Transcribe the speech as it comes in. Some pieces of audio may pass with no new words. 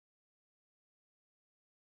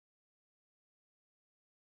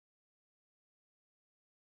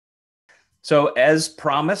So, as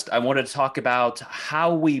promised, I wanted to talk about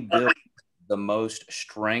how we build the most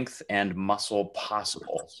strength and muscle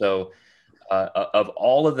possible. So, of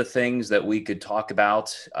all of the things that we could talk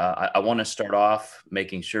about, I want to start off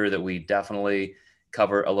making sure that we definitely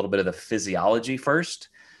cover a little bit of the physiology first.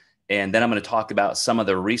 And then I'm going to talk about some of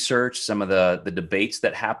the research, some of the debates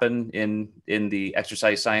that happen in the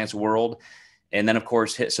exercise science world. And then, of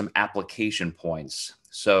course, hit some application points.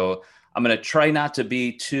 So I'm going to try not to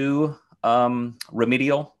be too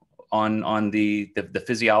remedial on the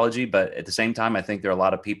physiology, but at the same time, I think there are a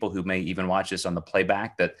lot of people who may even watch this on the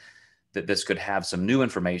playback that this could have some new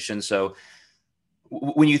information. So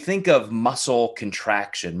when you think of muscle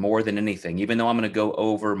contraction more than anything, even though I'm going to go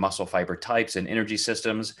over muscle fiber types and energy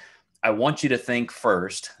systems, I want you to think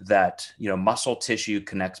first that muscle tissue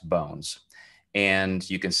connects bones. And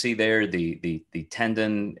you can see there the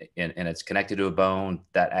tendon and it's connected to a bone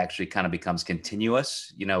that actually kind of becomes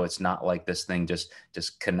continuous. It's not like this thing just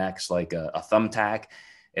connects like a thumbtack.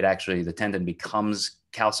 It actually, the tendon becomes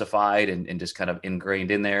calcified and just kind of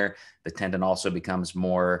ingrained in there. The tendon also becomes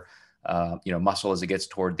more muscle as it gets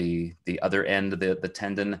toward the other end of the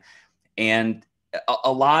tendon. And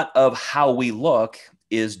a lot of how we look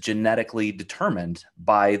is genetically determined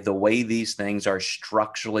by the way these things are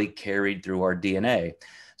structurally carried through our DNA.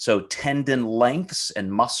 So tendon lengths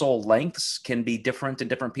and muscle lengths can be different in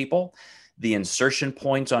different people. The insertion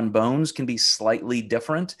points on bones can be slightly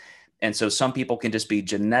different. And so some people can just be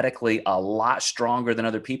genetically a lot stronger than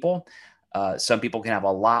other people. Some people can have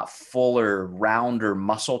a lot fuller, rounder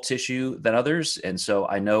muscle tissue than others. And so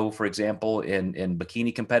I know, for example, in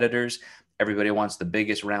bikini competitors, everybody wants the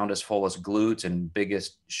biggest, roundest, fullest glutes and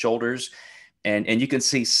biggest shoulders. And you can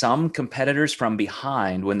see some competitors from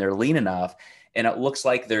behind when they're lean enough, and it looks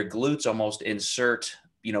like their glutes almost insert,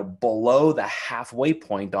 below the halfway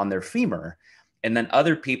point on their femur. And then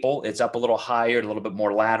other people, it's up a little higher, a little bit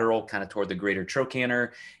more lateral, kind of toward the greater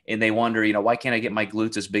trochanter. And they wonder, why can't I get my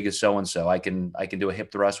glutes as big as so-and-so? I can do a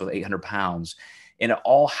hip thrust with 800 pounds. And it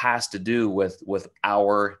all has to do with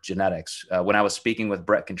our genetics. When I was speaking with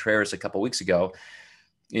Brett Contreras a couple of weeks ago,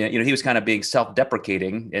 he was kind of being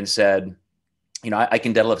self-deprecating and said, I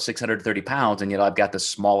can deadlift 630 pounds and, I've got the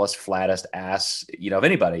smallest, flattest ass, of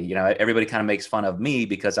anybody. Everybody kind of makes fun of me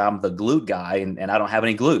because I'm the glute guy and I don't have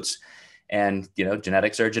any glutes. And,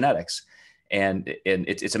 genetics are genetics. And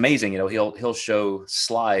it's amazing. He'll show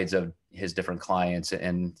slides of his different clients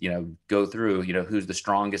and, go through, who's the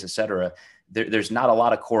strongest, et cetera. There's not a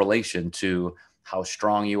lot of correlation to how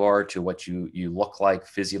strong you are to what you look like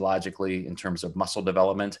physiologically in terms of muscle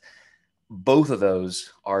development. Both of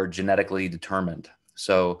those are genetically determined.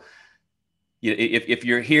 So if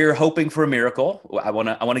you're here hoping for a miracle, I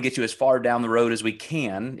want to get you as far down the road as we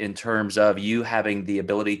can in terms of you having the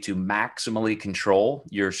ability to maximally control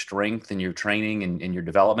your strength and your training and your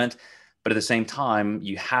development. But at the same time,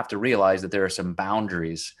 you have to realize that there are some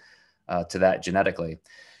boundaries to that genetically.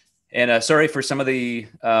 And sorry for some of the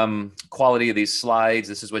quality of these slides.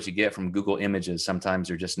 This is what you get from Google Images. Sometimes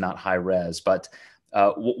they're just not high res. But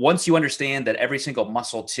once you understand that every single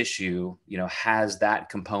muscle tissue, has that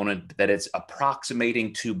component that it's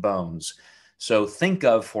approximating to bones. So think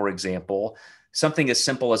of, for example, something as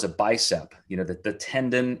simple as a bicep. That the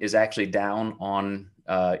tendon is actually down on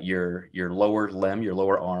your lower limb, your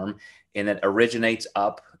lower arm, and it originates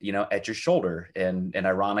up, at your shoulder. And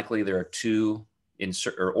ironically, there are two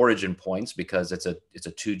insert or origin points because it's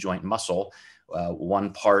a two joint muscle.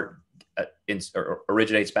 One part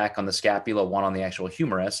originates back on the scapula, one on the actual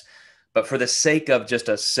humerus. But for the sake of just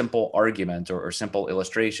a simple argument or simple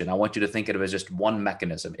illustration, I want you to think of it as just one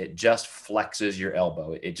mechanism. It just flexes your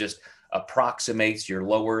elbow. It just approximates your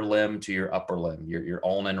lower limb to your upper limb, your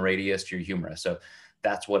ulnar radius to your humerus. So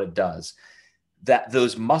that's what it does. That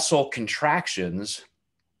those muscle contractions,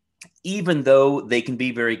 even though they can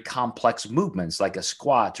be very complex movements like a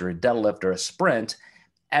squat or a deadlift or a sprint,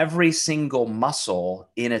 every single muscle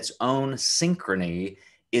in its own synchrony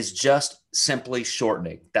is just simply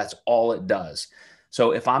shortening. That's all it does.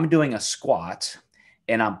 So if I'm doing a squat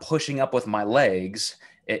and I'm pushing up with my legs,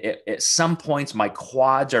 at some points my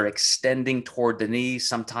quads are extending toward the knee,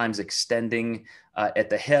 sometimes extending at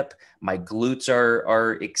the hip. My glutes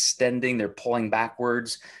are extending, they're pulling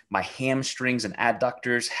backwards. My hamstrings and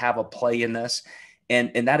adductors have a play in this.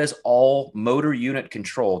 And that is all motor unit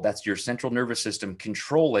control. That's your central nervous system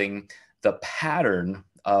controlling the pattern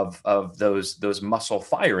of those muscle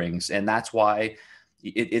firings. And that's why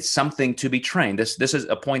it's something to be trained. This is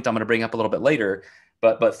a point I'm going to bring up a little bit later.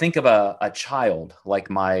 But think of a child like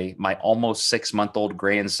my almost 6-month-old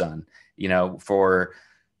grandson. For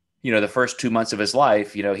the first 2 months of his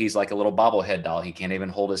life, he's like a little bobblehead doll. He can't even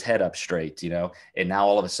hold his head up straight, and now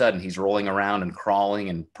all of a sudden he's rolling around and crawling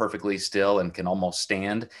and perfectly still and can almost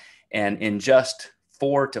stand. And in just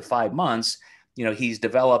 4 to 5 months, he's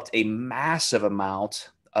developed a massive amount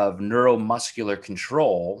of neuromuscular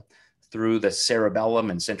control through the cerebellum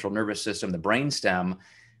and central nervous system, the brainstem,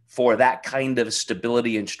 for that kind of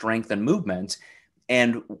stability and strength and movement.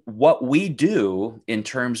 And what we do in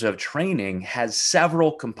terms of training has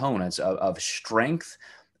several components of strength,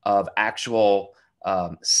 of actual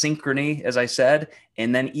synchrony, as I said,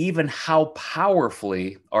 and then even how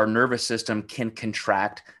powerfully our nervous system can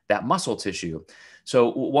contract that muscle tissue. So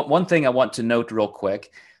one thing I want to note real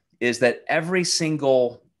quick is that every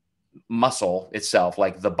single muscle itself,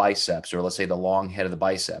 like the biceps, or let's say the long head of the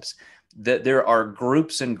biceps, that there are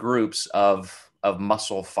groups and groups of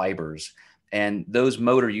muscle fibers. And those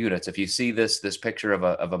motor units, if you see this picture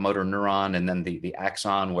of a motor neuron and then the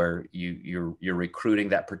axon where you're recruiting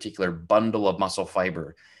that particular bundle of muscle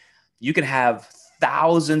fiber, you can have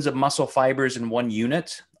thousands of muscle fibers in one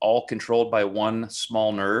unit, all controlled by one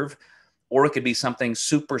small nerve, or it could be something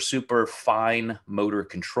super, super fine motor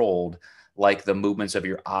controlled, like the movements of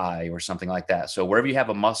your eye or something like that. So wherever you have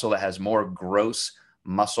a muscle that has more gross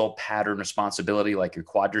muscle pattern responsibility, like your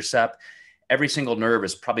quadricep, every single nerve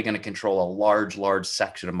is probably going to control a large, large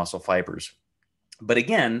section of muscle fibers. But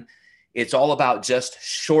again, it's all about just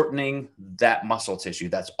shortening that muscle tissue.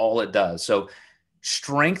 That's all it does. So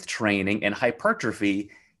strength training and hypertrophy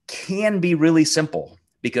can be really simple,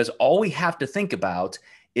 because all we have to think about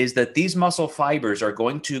is that these muscle fibers are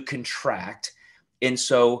going to contract. And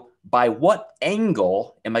so by what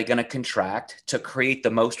angle am I going to contract to create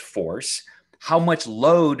the most force? How much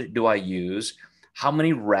load do I use? How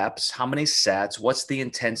many reps, how many sets, what's the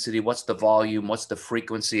intensity, what's the volume, what's the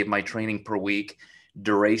frequency of my training per week,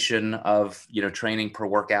 duration of, training per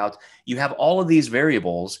workout. You have all of these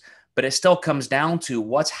variables, but it still comes down to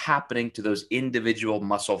what's happening to those individual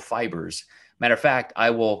muscle fibers. Matter of fact,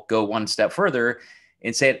 I will go one step further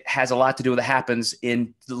and say it has a lot to do with what happens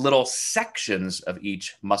in the little sections of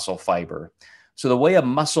each muscle fiber. So the way a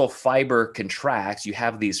muscle fiber contracts, you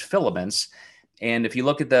have these filaments. And if you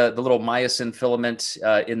look at the little myosin filament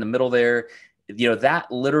in the middle there,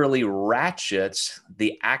 that literally ratchets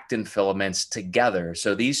the actin filaments together.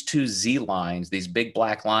 So these two Z lines, these big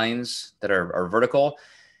black lines that are vertical,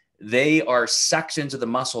 they are sections of the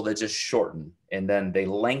muscle that just shorten, and then they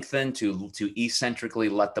lengthen to eccentrically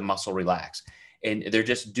let the muscle relax. And they're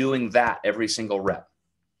just doing that every single rep.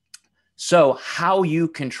 So how you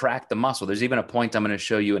contract the muscle, there's even a point I'm going to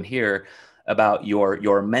show you in here about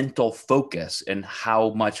your mental focus and how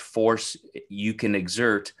much force you can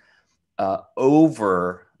exert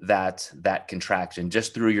over that contraction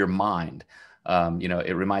just through your mind.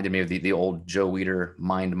 It reminded me of the old Joe Weider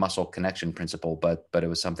mind-muscle connection principle, but it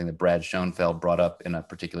was something that Brad Schoenfeld brought up in a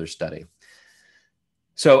particular study.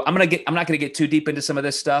 So I'm not going to get too deep into some of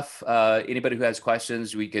this stuff. Anybody who has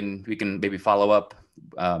questions, we can maybe follow up,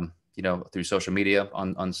 through social media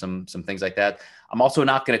on some things like that. I'm also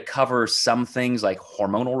not going to cover some things like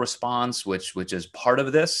hormonal response, which is part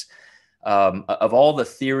of this. Of all the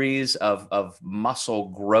theories of muscle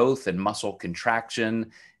growth and muscle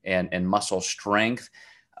contraction and muscle strength,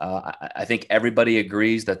 I think everybody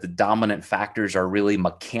agrees that the dominant factors are really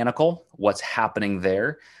mechanical, what's happening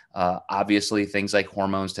there. Obviously, things like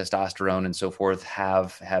hormones, testosterone, and so forth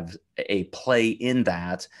have a play in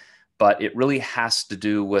that, but it really has to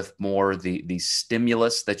do with more the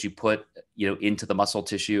stimulus that you put into the muscle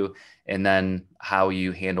tissue, and then how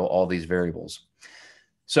you handle all these variables.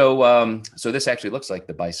 So this actually looks like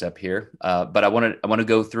the bicep here, but I want to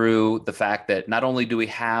go through the fact that not only do we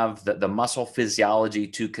have the muscle physiology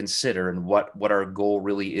to consider and what our goal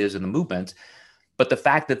really is in the movement, but the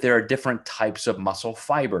fact that there are different types of muscle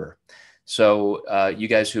fiber. So you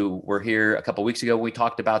guys who were here a couple of weeks ago, we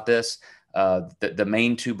talked about this. The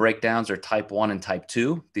main two breakdowns are type 1 and type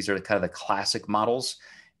 2. These are kind of the classic models.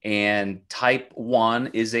 And type 1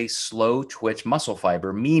 is a slow twitch muscle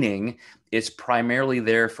fiber, meaning it's primarily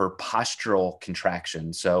there for postural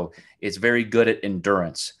contraction. So it's very good at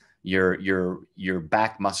endurance. Your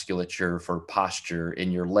back musculature for posture,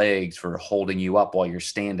 and your legs for holding you up while you're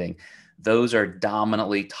standing. Those are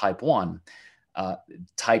dominantly type 1.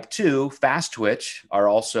 Type 2, fast twitch, are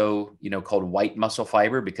also called white muscle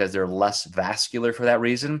fiber because they're less vascular for that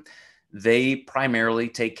reason. They primarily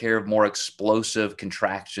take care of more explosive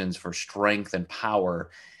contractions for strength and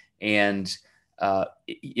power. And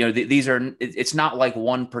these are, it's not like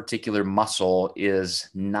one particular muscle is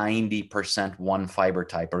 90% one fiber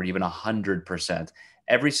type or even 100%.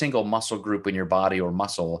 Every single muscle group in your body or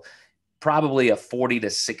muscle probably a 40 to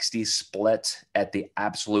 60 split at the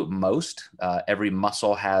absolute most. Every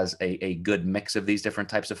muscle has a good mix of these different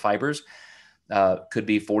types of fibers. Could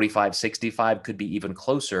be 45, 65, could be even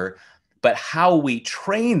closer. But how we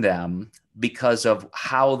train them, because of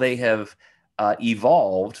how they have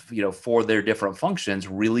evolved, for their different functions,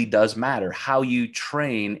 really does matter. How you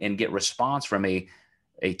train and get response from a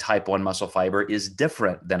type 1 muscle fiber is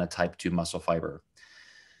different than a type 2 muscle fiber.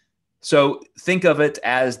 So think of it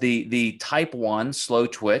as the type 1 slow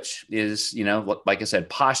twitch is, like I said,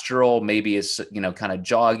 postural, maybe it's, kind of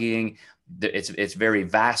jogging. It's very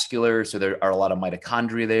vascular. So there are a lot of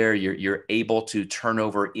mitochondria there. You're able to turn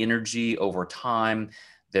over energy over time.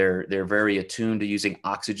 They're very attuned to using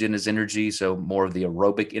oxygen as energy. So more of the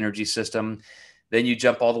aerobic energy system. Then you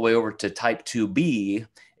jump all the way over to type 2B,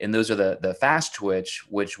 and those are the fast twitch,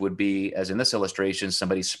 which would be, as in this illustration,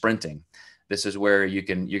 somebody sprinting. This is where you're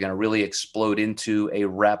going to really explode into a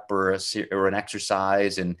rep or an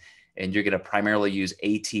exercise, and you're going to primarily use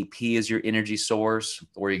ATP as your energy source,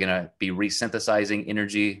 or you're going to be resynthesizing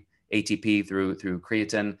energy, ATP through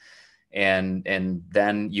creatine. And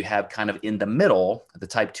then you have kind of in the middle, the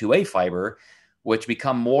type 2A fiber, which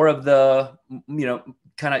become more of the,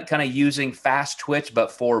 kind of using fast twitch,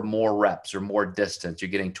 but for more reps or more distance.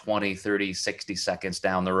 You're getting 20, 30, 60 seconds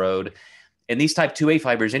down the road. And these type 2A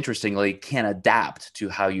fibers, interestingly, can adapt to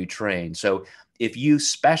how you train. So if you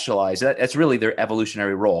specialize, that's really their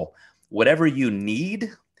evolutionary role. Whatever you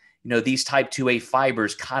need, these type 2A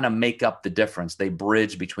fibers kind of make up the difference. They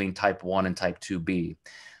bridge between type 1 and type 2B.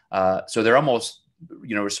 So they're almost,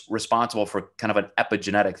 responsible for kind of an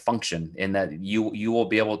epigenetic function, in that you will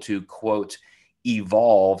be able to, quote,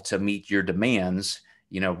 evolve to meet your demands,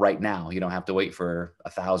 right now. You don't have to wait for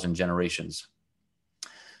 1,000 generations.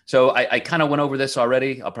 So I kind of went over this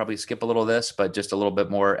already. I'll probably skip a little of this, but just a little bit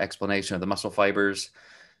more explanation of the muscle fibers.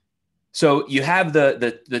 So you have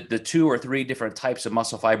the 2 or 3 different types of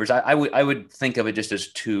muscle fibers. I would think of it just as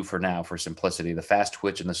 2 for now, for simplicity: the fast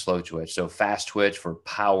twitch and the slow twitch. So fast twitch for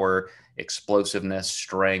power, explosiveness,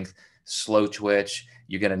 strength. Slow twitch,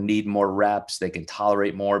 you're going to need more reps. They can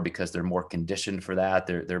tolerate more because they're more conditioned for that.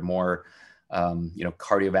 They're more,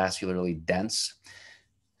 cardiovascularly dense.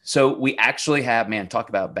 So we actually have, man, talk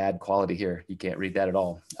about bad quality here. You can't read that at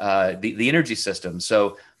all. The energy system.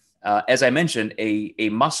 So as I mentioned, a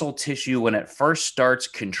muscle tissue, when it first starts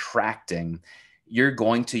contracting, you're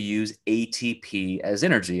going to use ATP as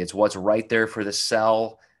energy. It's what's right there for the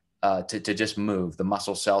cell to just move, the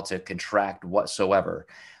muscle cell to contract whatsoever.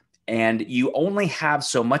 And you only have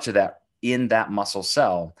so much of that in that muscle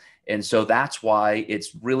cell. And so that's why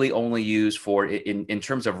it's really only used for, in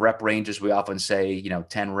terms of rep ranges, we often say,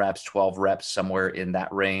 10 reps, 12 reps, somewhere in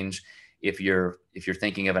that range. If you're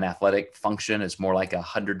thinking of an athletic function, it's more like a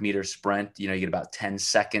 100-meter sprint. You get about 10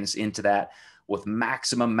 seconds into that with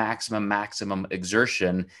maximum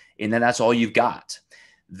exertion. And then that's all you've got.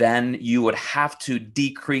 Then you would have to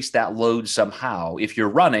decrease that load somehow. If you're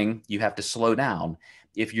running, you have to slow down.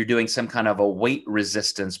 If you're doing some kind of a weight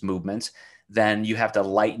resistance movement, then you have to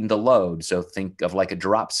lighten the load. So think of like a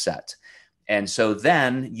drop set. And so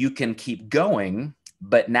then you can keep going.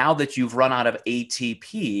 But now that you've run out of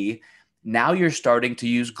ATP, now you're starting to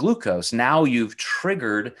use glucose. Now you've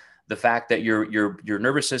triggered the fact that your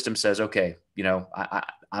nervous system says, okay,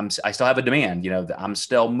 I still have a demand, I'm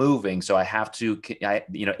still moving. So I have to,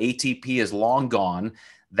 ATP is long gone.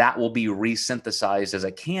 That will be resynthesized as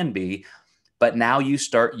it can be. But now you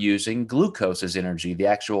start using glucose as energy, the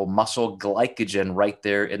actual muscle glycogen right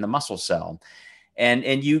there in the muscle cell.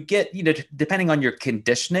 And you get, depending on your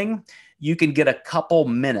conditioning, you can get a couple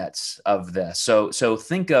minutes of this. So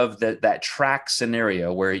think of that track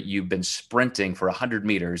scenario where you've been sprinting for 100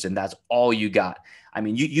 meters and that's all you got. I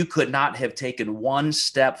mean, you could not have taken one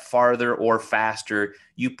step farther or faster.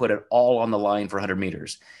 You put it all on the line for 100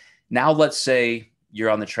 meters. Now let's say you're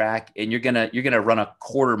on the track and you're gonna run a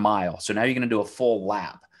quarter mile. So now you're gonna do a full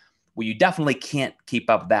lap. Well, you definitely can't keep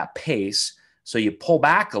up that pace. So you pull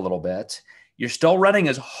back a little bit. You're still running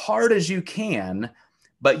as hard as you can,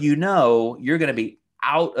 but you're gonna be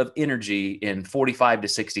out of energy in 45 to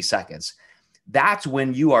 60 seconds. That's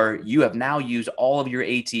when you have now used all of your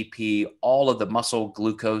ATP, all of the muscle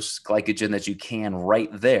glucose glycogen that you can right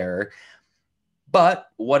there. But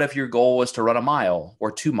what if your goal was to run a mile or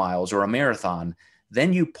 2 miles or a marathon?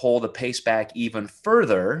 Then you pull the pace back even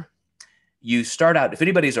further. You start out, if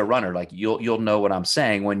anybody's a runner, like you'll know what I'm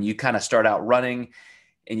saying, when you kind of start out running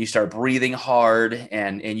and you start breathing hard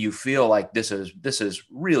and you feel like this is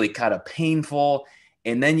really kind of painful.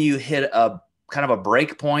 And then you hit a kind of a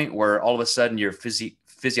break point where all of a sudden your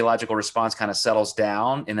physiological response kind of settles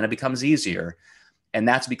down and then it becomes easier. And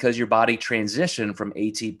that's because your body transitioned from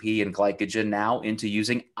ATP and glycogen now into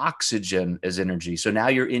using oxygen as energy. So now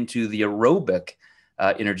you're into the aerobic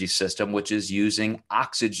energy system, which is using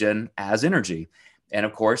oxygen as energy. And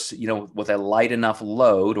of course, with a light enough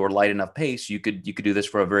load or light enough pace, you could do this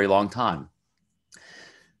for a very long time.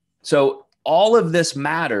 So all of this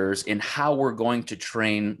matters in how we're going to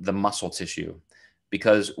train the muscle tissue,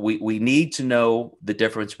 because we need to know the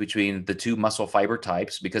difference between the two muscle fiber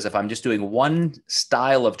types. Because if I'm just doing one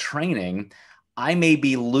style of training, I may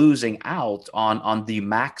be losing out on the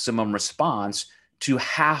maximum response to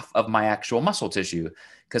half of my actual muscle tissue,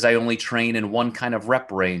 because I only train in one kind of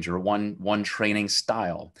rep range or one training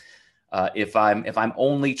style. If I'm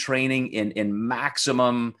only training in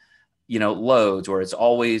maximum loads, or it's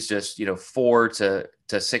always just 4 to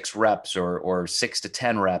 6 reps or 6 to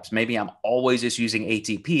 10 reps, maybe I'm always just using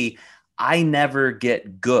ATP, I never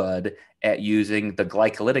get good at using the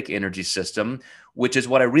glycolytic energy system, which is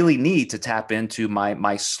what I really need to tap into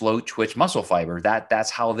my slow twitch muscle fiber.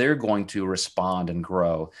 That's how they're going to respond and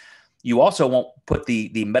grow. You also won't put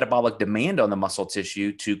the metabolic demand on the muscle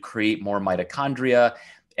tissue to create more mitochondria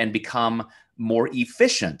and become more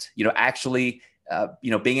efficient, actually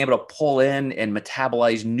being able to pull in and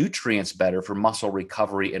metabolize nutrients better for muscle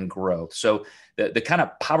recovery and growth. So the kind of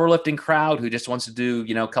powerlifting crowd who just wants to do,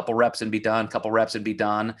 a couple reps and be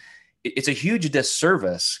done, it's a huge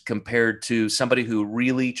disservice compared to somebody who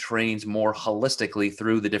really trains more holistically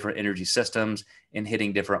through the different energy systems and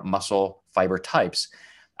hitting different muscle fiber types.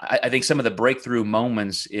 I think some of the breakthrough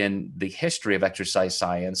moments in the history of exercise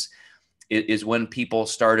science is when people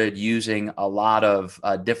started using a lot of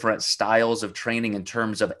different styles of training in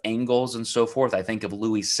terms of angles and so forth. I think of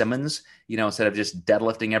Louis Simmons, instead of just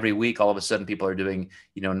deadlifting every week, all of a sudden people are doing,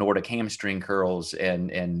 Nordic hamstring curls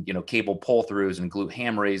and cable pull throughs and glute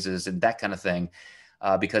ham raises and that kind of thing.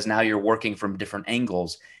 Because now you're working from different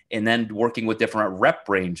angles and then working with different rep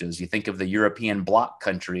ranges. You think of the European bloc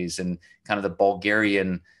countries and kind of the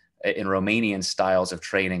Bulgarian in Romanian styles of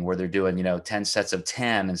training where they're doing, 10 sets of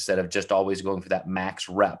 10 instead of just always going for that max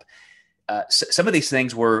rep. Some of these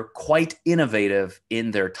things were quite innovative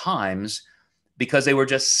in their times because they were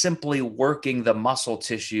just simply working the muscle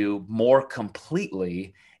tissue more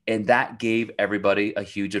completely, and that gave everybody a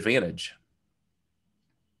huge advantage.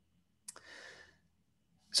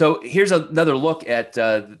 So here's another look at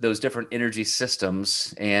those different energy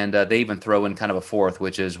systems, and they even throw in kind of a fourth,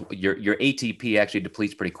 which is your ATP actually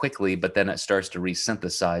depletes pretty quickly, but then it starts to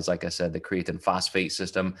resynthesize, like I said, the creatine phosphate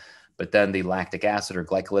system, but then the lactic acid or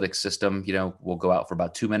glycolytic system, will go out for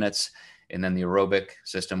about 2 minutes, and then the aerobic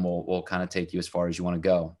system will kind of take you as far as you want to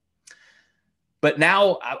go. But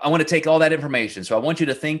now I want to take all that information. So I want you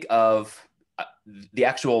to think of the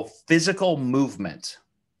actual physical movement,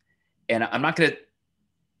 and I'm not going to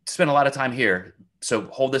spend a lot of time here, so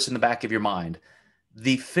hold this in the back of your mind.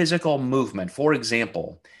 The physical movement, for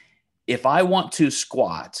example, if I want to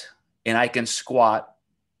squat and I can squat,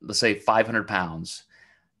 let's say 500 pounds,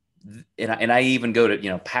 and I even go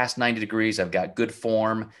to, past 90 degrees, I've got good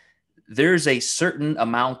form, there's a certain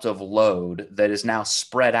amount of load that is now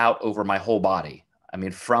spread out over my whole body. I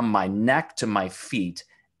mean, from my neck to my feet,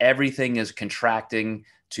 everything is contracting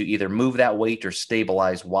to either move that weight or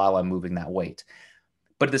stabilize while I'm moving that weight.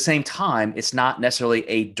 But at the same time, it's not necessarily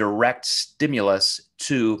a direct stimulus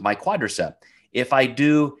to my quadricep. If I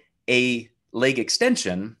do a leg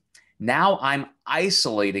extension, now I'm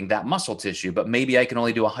isolating that muscle tissue, but maybe I can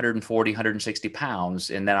only do 140, 160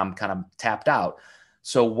 pounds, and then I'm kind of tapped out.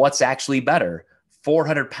 So what's actually better?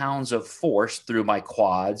 400 pounds of force through my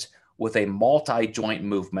quads with a multi-joint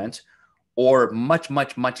movement, or much,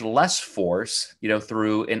 much, much less force,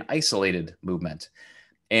 through an isolated movement.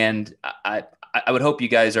 And I would hope you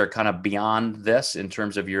guys are kind of beyond this in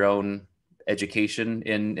terms of your own education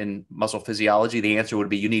in muscle physiology. The answer would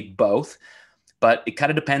be you need both, but it kind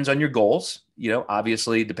of depends on your goals.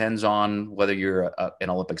 Obviously depends on whether you're an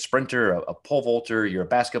Olympic sprinter, a pole vaulter, you're a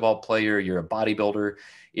basketball player, you're a bodybuilder.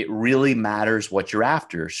 It really matters what you're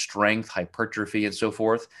after: strength, hypertrophy, and so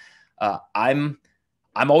forth. I'm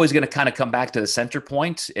always going to kind of come back to the center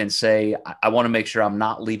point and say, I want to make sure I'm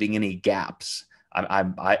not leaving any gaps.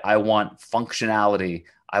 I want functionality.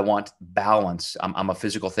 I want balance. I'm a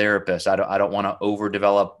physical therapist. I don't want to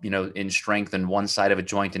overdevelop, in strength in one side of a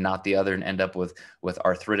joint and not the other, and end up with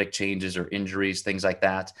arthritic changes or injuries, things like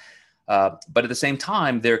that. But at the same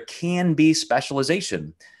time, there can be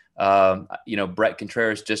specialization. Brett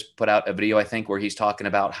Contreras just put out a video, I think, where he's talking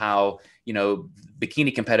about how,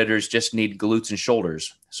 bikini competitors just need glutes and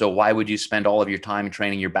shoulders. So why would you spend all of your time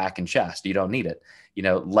training your back and chest? You don't need it.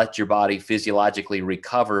 Let your body physiologically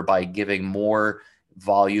recover by giving more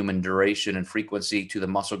volume and duration and frequency to the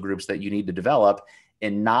muscle groups that you need to develop,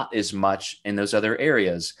 and not as much in those other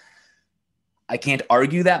areas. I can't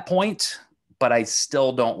argue that point, but I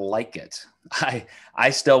still don't like it. I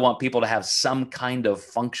still want people to have some kind of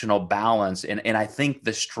functional balance. And I think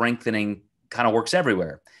the strengthening kind of works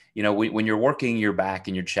everywhere. You know, when you're working your back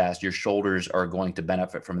and your chest, your shoulders are going to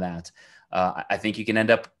benefit from that. I think you can end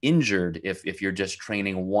up injured if you're just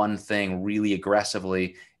training one thing really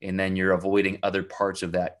aggressively and then you're avoiding other parts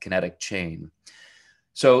of that kinetic chain.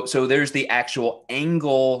 So there's the actual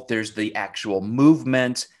angle, there's the actual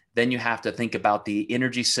movement. Then you have to think about the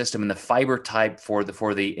energy system and the fiber type for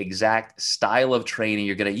the exact style of training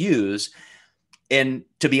you're going to use. And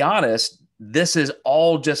to be honest, this is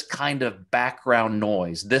all just kind of background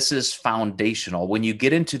noise. This is foundational. When you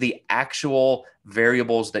get into the actual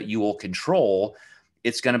variables that you will control,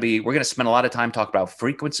 we're going to spend a lot of time talking about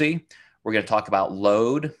frequency. We're going to talk about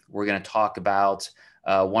load. We're going to talk about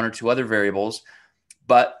one or two other variables.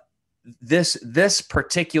 But this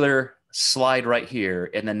particular slide right here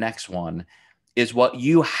and the next one is what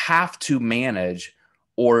you have to manage,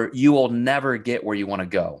 or you will never get where you want to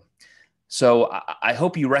go. So I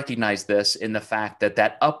hope you recognize this in the fact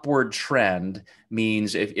that upward trend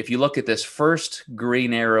means if you look at this first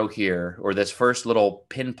green arrow here, or this first little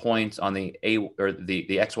pinpoint on the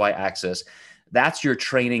XY axis, that's your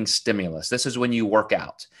training stimulus. This is when you work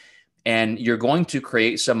out. And you're going to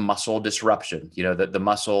create some muscle disruption. You know, the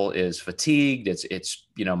muscle is fatigued. It's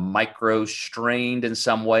micro strained in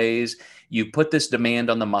some ways. You put this demand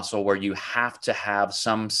on the muscle where you have to have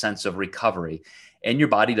some sense of recovery, and your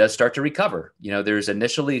body does start to recover. You know, there's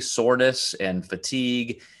initially soreness and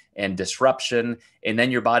fatigue and disruption, and then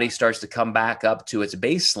your body starts to come back up to its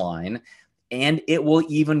baseline, and it will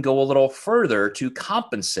even go a little further to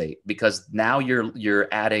compensate, because now you're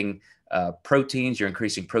adding proteins, you're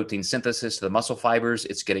increasing protein synthesis to the muscle fibers.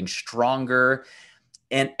 It's getting stronger.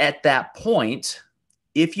 And at that point,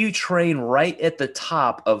 if you train right at the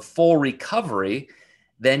top of full recovery,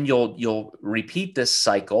 then you'll repeat this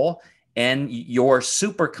cycle and your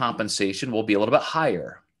super compensation will be a little bit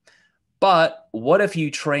higher. But what if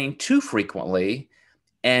you train too frequently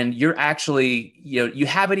and you're actually, you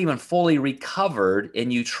haven't even fully recovered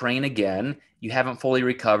and you train again, you haven't fully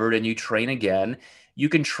recovered and you train again? You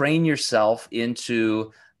can train yourself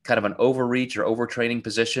into kind of an overreach or overtraining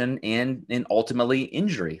position and ultimately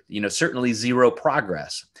injury, certainly zero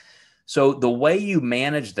progress. So the way you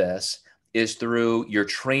manage this is through your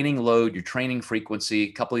training load, your training frequency,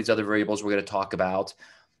 a couple of these other variables we're going to talk about.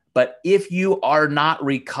 But if you are not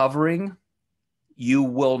recovering, you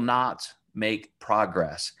will not make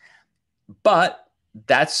progress. But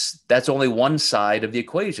that's only one side of the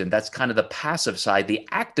equation. That's kind of the passive side. The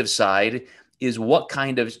active side is what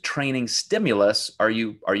kind of training stimulus are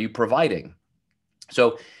you providing?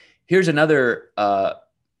 So here's another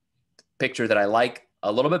picture that I like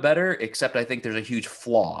a little bit better, except I think there's a huge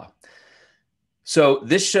flaw. So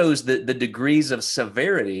this shows the degrees of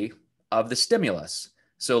severity of the stimulus.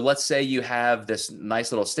 So let's say you have this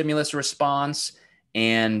nice little stimulus response,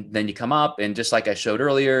 and then you come up, and just like I showed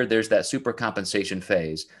earlier, there's that super compensation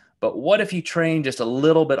phase. But what if you train just a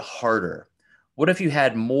little bit harder? What if you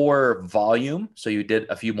had more volume? So you did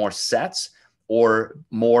a few more sets, or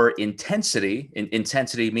more intensity,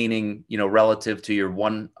 intensity meaning, relative to your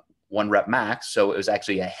one rep max. So it was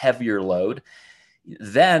actually a heavier load.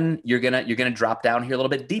 Then you're going to drop down here a little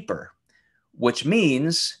bit deeper, which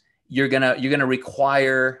means you're going to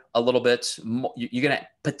require a little bit more, you're going to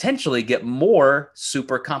potentially get more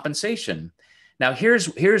super compensation. Now here's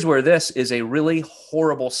where this is a really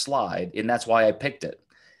horrible slide, and that's why I picked it.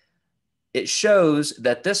 It shows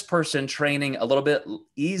that this person training a little bit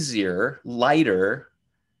easier, lighter,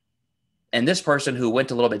 and this person who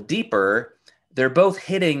went a little bit deeper, they're both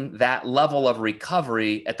hitting that level of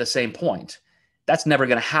recovery at the same point. That's never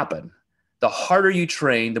going to happen. The harder you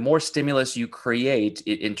train, the more stimulus you create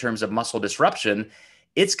in terms of muscle disruption,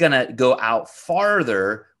 it's going to go out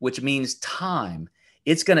farther, which means time.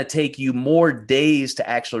 It's going to take you more days to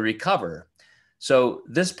actually recover. So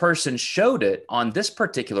this person showed it on this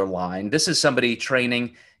particular line. This is somebody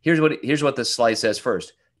training. Here's what this slide says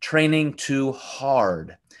first: training too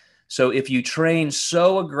hard. So if you train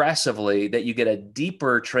so aggressively that you get a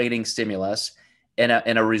deeper training stimulus and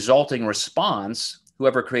a resulting response,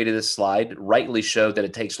 whoever created this slide rightly showed that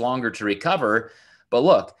it takes longer to recover. But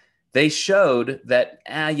look, they showed that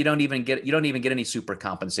you don't even get any super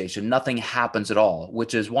compensation. Nothing happens at all,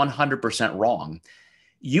 which is 100% wrong.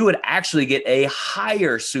 You would actually get a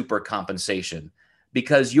higher super compensation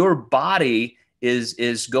because your body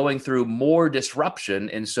is going through more disruption.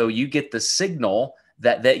 And so you get the signal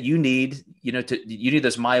that you need, you need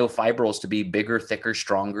those myofibrils to be bigger, thicker,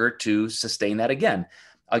 stronger to sustain that again.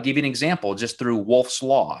 I'll give you an example just through Wolff's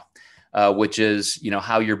Law, which is,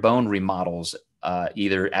 how your bone remodels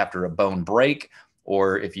either after a bone break,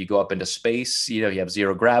 or if you go up into space, you have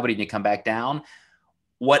zero gravity and you come back down.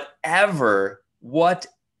 Whatever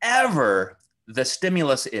the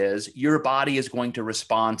stimulus is, your body is going to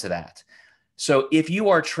respond to that. So if you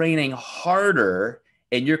are training harder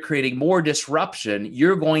and you're creating more disruption,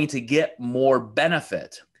 you're going to get more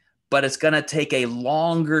benefit, but it's going to take a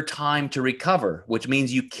longer time to recover, which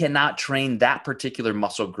means you cannot train that particular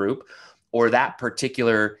muscle group or that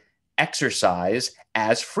particular exercise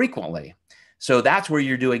as frequently. So that's where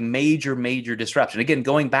you're doing major, major disruption. Again,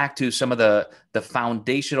 going back to some of the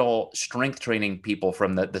foundational strength training people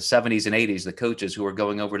from the 70s and 80s, the coaches who were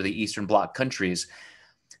going over to the Eastern Bloc countries,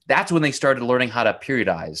 that's when they started learning how to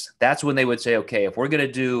periodize. That's when they would say, okay, if we're going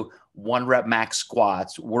to do 1 rep max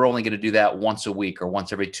squats, we're only going to do that once a week or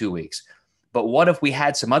once every 2 weeks. But what if we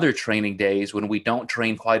had some other training days when we don't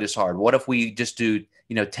train quite as hard? What if we just do,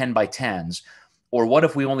 10 by 10s? Or what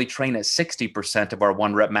if we only train at 60% of our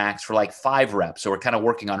 1 rep max for like 5 reps? So we're kind of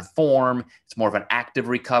working on form. It's more of an active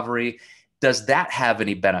recovery. Does that have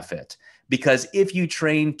any benefit? Because if you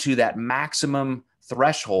train to that maximum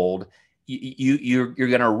threshold, you're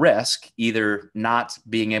going to risk either not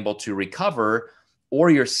being able to recover, or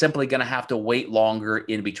you're simply going to have to wait longer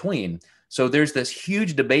in between. So there's this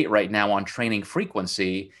huge debate right now on training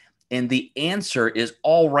frequency. And the answer is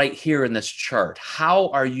all right here in this chart. How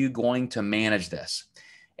are you going to manage this?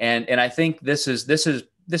 And I think this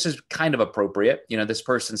is kind of appropriate. This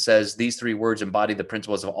person says these 3 words embody the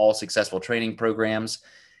principles of all successful training programs: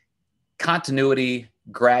 continuity,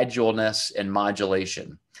 gradualness, and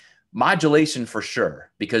modulation. Modulation for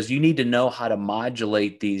sure, because you need to know how to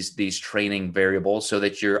modulate these training variables so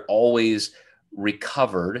that you're always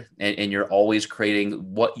recovered and you're always creating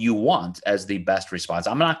what you want as the best response.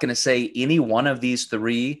 I'm not going to say any one of these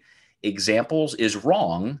 3 examples is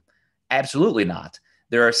wrong. Absolutely not.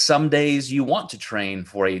 There are some days you want to train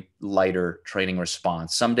for a lighter training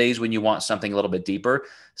response. Some days when you want something a little bit deeper.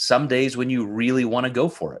 Some days when you really want to go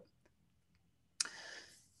for it.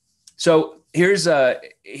 So here's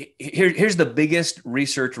the biggest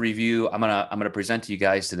research review I'm gonna present to you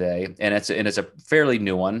guys today, and it's a fairly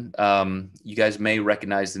new one. You guys may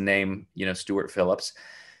recognize the name, Stuart Phillips,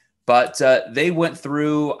 but they went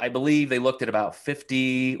through, I believe they looked at about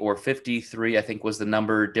 50 or 53, I think was the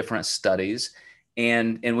number, different studies.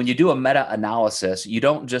 And when you do a meta-analysis, you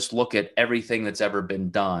don't just look at everything that's ever been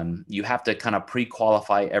done. You have to kind of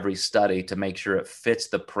pre-qualify every study to make sure it fits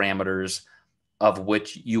the parameters of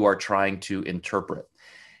which you are trying to interpret.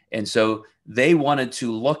 And so they wanted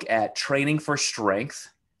to look at training for strength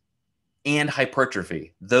and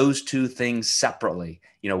hypertrophy, those 2 things separately.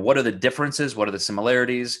 What are the differences? What are the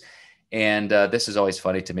similarities? And this is always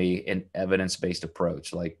funny to me, an evidence-based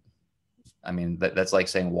approach. That's like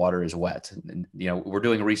saying water is wet. We're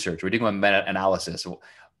doing research, we're doing a meta-analysis,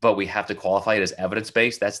 but we have to qualify it as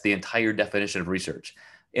evidence-based. That's the entire definition of research.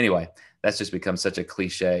 Anyway, that's just become such a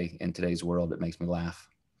cliche in today's world. It makes me laugh.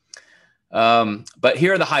 But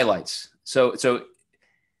here are the highlights. So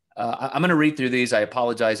I'm going to read through these. I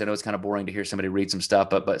apologize. I know it's kind of boring to hear somebody read some stuff,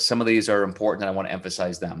 but some of these are important and I want to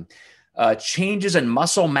emphasize them. Changes in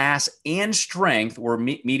muscle mass and strength were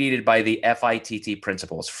mediated by the FITT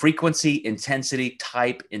principles: frequency, intensity,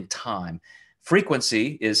 type, and time.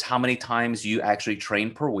 Frequency is how many times you actually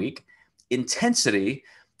train per week. Intensity,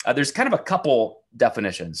 there's kind of a couple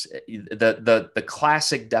definitions. The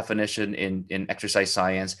classic definition in exercise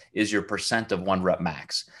science is your percent of 1 rep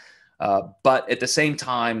max. But at the same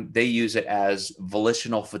time, they use it as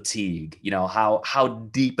volitional fatigue. How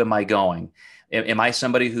deep am I going? Am I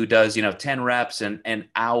somebody who does, 10 reps and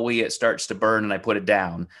owie, it starts to burn and I put it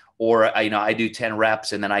down? Or, I do 10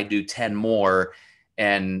 reps and then I do 10 more.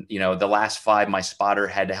 And, the last 5, my spotter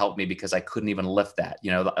had to help me because I couldn't even lift that.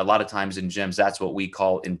 A lot of times in gyms, that's what we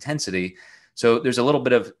call intensity. So there's a little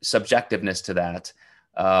bit of subjectiveness to that.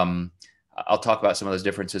 I'll talk about some of those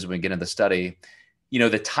differences when we get into the study.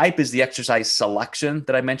 The type is the exercise selection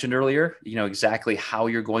that I mentioned earlier, exactly how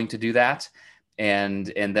you're going to do that.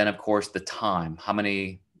 And then of course the time, how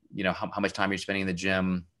much time you're spending in the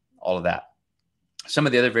gym, all of that. Some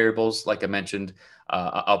of the other variables, like I mentioned,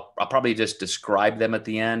 I'll probably just describe them at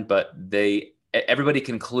the end, but everybody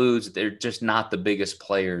concludes they're just not the biggest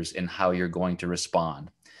players in how you're going to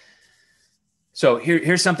respond. So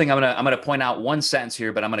here's something I'm gonna point out one sentence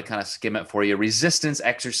here, but I'm gonna kind of skim it for you. Resistance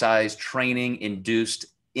exercise training induced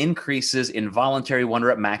increases in voluntary 1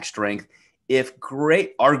 rep max strength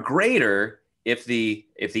are greater if the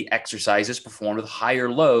exercise is performed with higher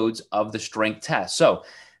loads of the strength test. So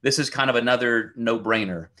this is kind of another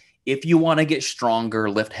no-brainer. If you want to get stronger,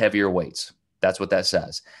 lift heavier weights. That's what that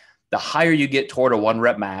says. The higher you get toward a 1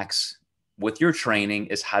 rep max with your training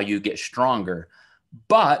is how you get stronger.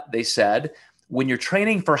 But they said when you're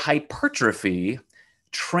training for hypertrophy,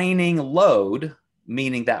 training load,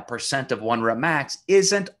 meaning that percent of 1 rep max,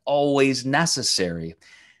 isn't always necessary.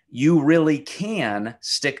 You really can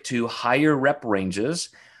stick to higher rep ranges,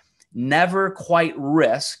 never quite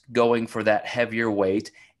risk going for that heavier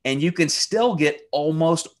weight, and you can still get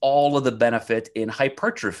almost all of the benefit in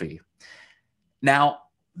hypertrophy. Now,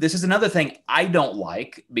 this is another thing I don't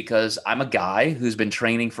like because I'm a guy who's been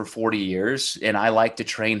training for 40 years and I like to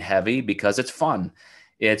train heavy because it's fun.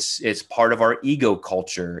 It's part of our ego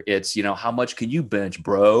culture. It's, how much can you bench,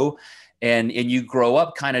 bro? And you grow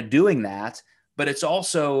up kind of doing that, but it's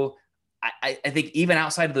also, I think even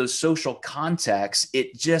outside of those social contexts,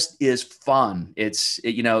 it just is fun. It's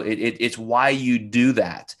why you do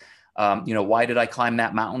that. Why did I climb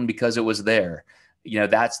that mountain? Because it was there.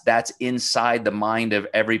 That's inside the mind of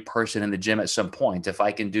every person in the gym at some point. If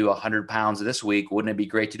I can do 100 pounds this week, wouldn't it be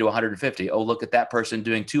great to do 150? Oh, look at that person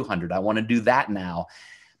doing 200. I want to do that now.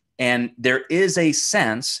 And there is a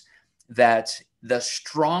sense that the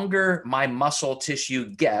stronger my muscle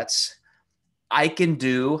tissue gets, I can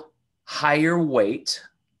do higher weight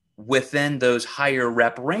within those higher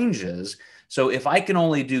rep ranges. So if I can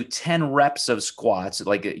only do 10 reps of squats,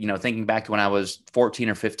 like, thinking back to when I was 14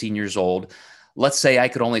 or 15 years old, let's say I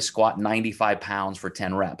could only squat 95 pounds for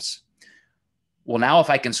 10 reps. Well, now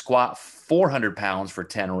if I can squat 400 pounds for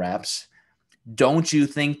 10 reps, don't you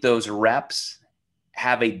think those reps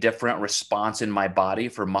have a different response in my body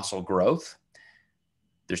for muscle growth?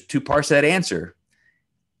 There's two parts to that answer.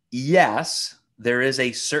 Yes, there is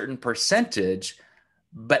a certain percentage,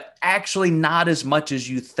 but actually not as much as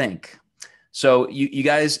you think. So you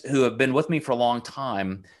guys who have been with me for a long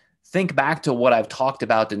time, think back to what I've talked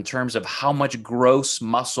about in terms of how much gross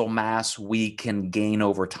muscle mass we can gain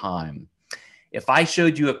over time. If I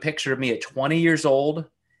showed you a picture of me at 20 years old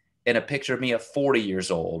and a picture of me at 40 years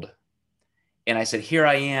old, and I said, here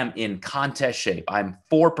I am in contest shape, I'm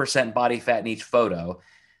 4% body fat in each photo,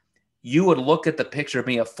 you would look at the picture of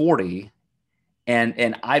me at 40,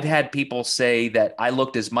 and I've had people say that I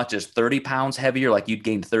looked as much as 30 pounds heavier, like you'd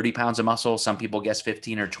gained 30 pounds of muscle. Some people guess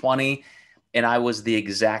 15 or 20, and I was the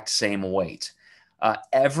exact same weight.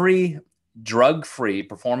 Every drug-free,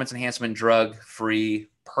 performance enhancement drug-free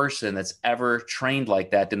person that's ever trained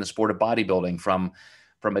like that in the sport of bodybuilding, from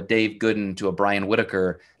a Dave Gooden to a Brian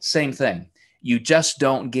Whitaker, same thing. You just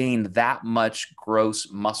don't gain that much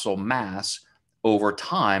gross muscle mass over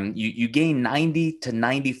time. You gain 90 to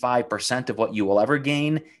 95% of what you will ever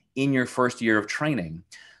gain in your first year of training.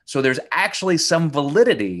 So there's actually some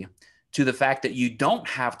validity to the fact that you don't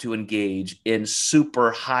have to engage in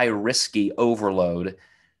super high risky overload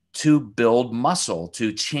to build muscle,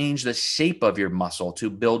 to change the shape of your muscle, to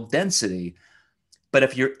build density. But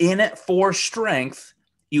if you're in it for strength,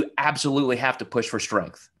 you absolutely have to push for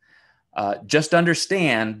strength. Just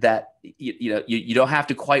understand that you don't have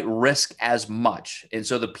to quite risk as much. And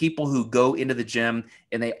so the people who go into the gym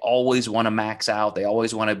and they always want to max out, they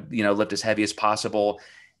always want to lift as heavy as possible.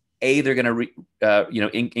 They're going to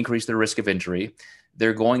increase their risk of injury.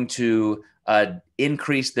 They're going to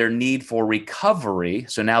increase their need for recovery.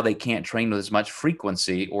 So now they can't train with as much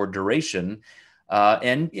frequency or duration.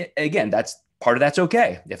 And again, that's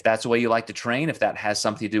okay. If that's the way you like to train, if that has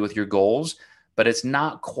something to do with your goals, but it's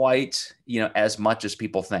not quite, as much as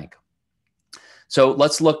people think. So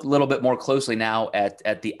let's look a little bit more closely now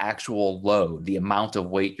at the actual load, the amount of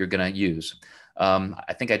weight you're going to use.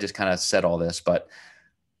 I think I just kind of said all this, but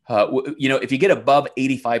if you get above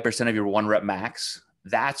 85% of your 1 rep max,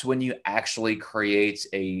 that's when you actually create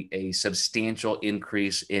a substantial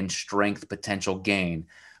increase in strength potential gain.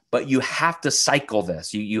 But you have to cycle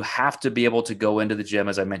this. You have to be able to go into the gym,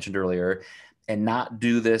 as I mentioned earlier, and not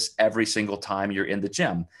do this every single time you're in the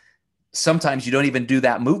gym. Sometimes you don't even do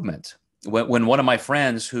that movement. When one of my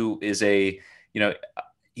friends, who is he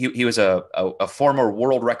was a former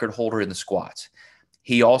world record holder in the squats.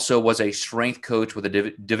 He also was a strength coach with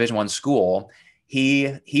a Division I school.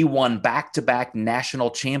 He won back-to-back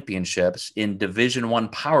national championships in Division I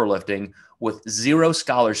powerlifting with zero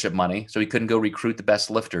scholarship money, so he couldn't go recruit the best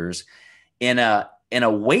lifters, in a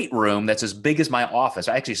weight room that's as big as my office,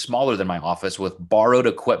 actually smaller than my office, with borrowed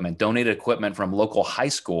equipment, donated equipment from local high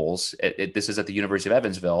schools. This is at the University of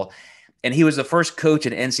Evansville. And he was the first coach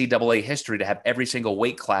in NCAA history to have every single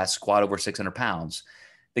weight class squat over 600 pounds.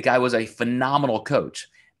 The guy was a phenomenal coach.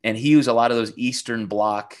 And he used a lot of those Eastern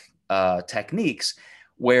Bloc techniques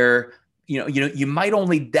where, you might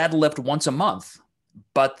only deadlift once a month,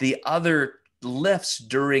 but the other lifts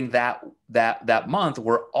during that month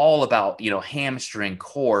were all about, hamstring,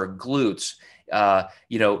 core, glutes,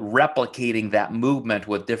 replicating that movement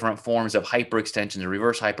with different forms of hyperextensions,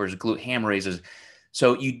 reverse hypers, glute ham raises.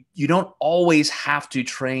 So you don't always have to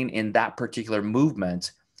train in that particular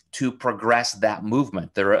movement to progress that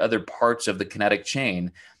movement. There are other parts of the kinetic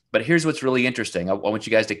chain. But here's what's really interesting. I want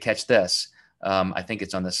you guys to catch this. I think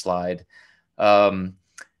it's on this slide.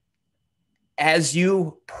 As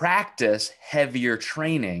you practice heavier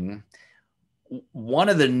training, one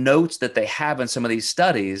of the notes that they have in some of these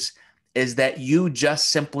studies is that you just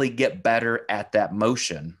simply get better at that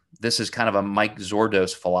motion. This is kind of a Mike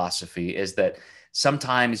Zordos philosophy, is that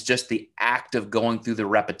sometimes just the act of going through the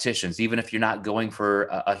repetitions, even if you're not going for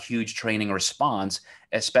a huge training response,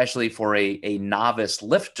 especially for a novice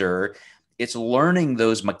lifter, it's learning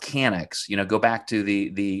those mechanics. Go back to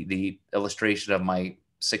the illustration of my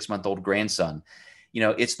 6-month-old grandson.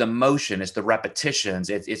 It's the motion, it's the repetitions,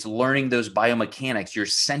 it's learning those biomechanics. Your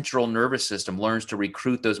central nervous system learns to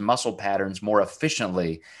recruit those muscle patterns more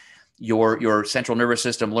efficiently. Your central nervous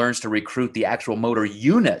system learns to recruit the actual motor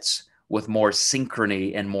units with more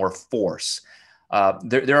synchrony and more force.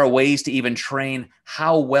 There are ways to even train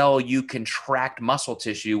how well you contract muscle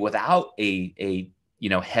tissue without a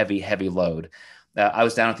heavy load. I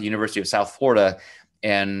was down at the University of South Florida,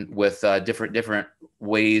 and with different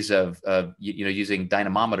ways of using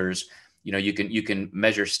dynamometers, you can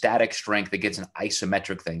measure static strength against an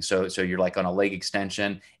isometric thing. So you're like on a leg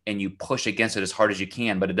extension and you push against it as hard as you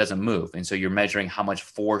can, but it doesn't move. And so you're measuring how much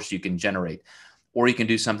force you can generate. Or you can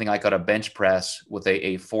do something like on a bench press with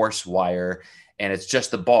a force wire, and it's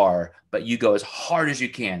just the bar, but you go as hard as you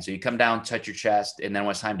can. So you come down, touch your chest, and then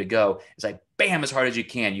when it's time to go, it's like, bam, as hard as you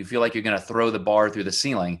can. You feel like you're going to throw the bar through the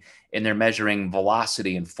ceiling, and they're measuring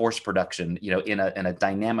velocity and force production, in a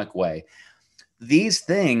dynamic way. These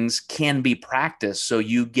things can be practiced so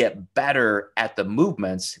you get better at the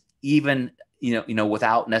movements, even,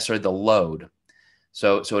 without necessarily the load.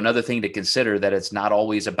 So another thing to consider, that it's not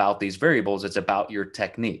always about these variables, it's about your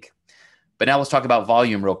technique. But now let's talk about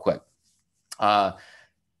volume real quick.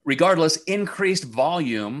 Regardless, increased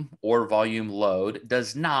volume or volume load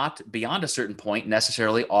does not, beyond a certain point,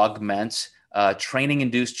 necessarily augment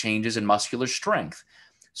training-induced changes in muscular strength.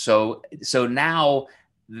 So now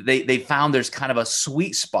they found there's kind of a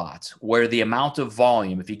sweet spot where the amount of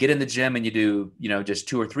volume, if you get in the gym and you do, just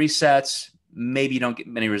 2 or 3 sets, maybe you don't get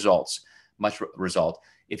much result.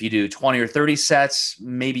 If you do 20 or 30 sets,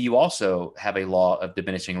 maybe you also have a law of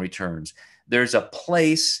diminishing returns. There's a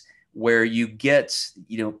place where you get,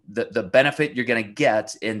 the benefit you're going to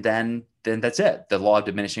get, and then that's it. The law of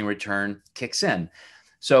diminishing return kicks in.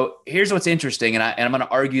 So here's what's interesting, and I'm going to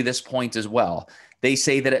argue this point as well. They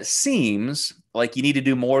say that it seems like you need to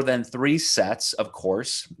do more than 3 sets, of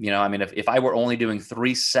course. If I were only doing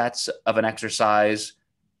 3 sets of an exercise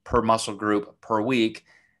per muscle group per week,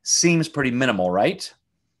 seems pretty minimal, right?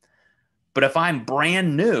 But if I'm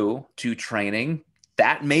brand new to training,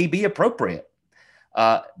 that may be appropriate.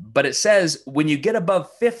 But it says when you get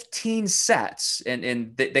above 15 sets,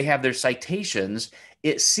 and they have their citations,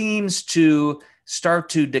 it seems to start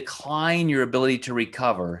to decline your ability to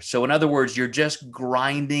recover. So in other words, you're just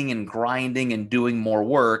grinding and doing more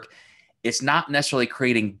work. It's not necessarily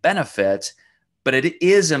creating benefit, but it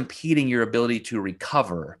is impeding your ability to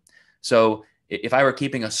recover. So if I were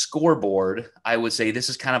keeping a scoreboard, I would say this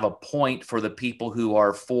is kind of a point for the people who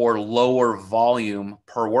are for lower volume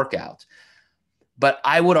per workout. But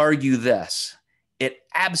I would argue this: it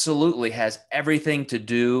absolutely has everything to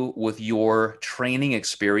do with your training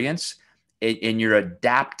experience and your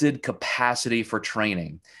adapted capacity for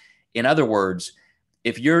training. In other words,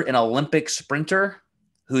 if you're an Olympic sprinter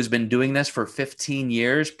who's been doing this for 15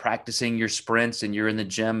 years, practicing your sprints, and you're in the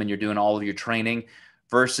gym and you're doing all of your training,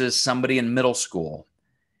 versus somebody in middle school,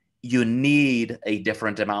 you need a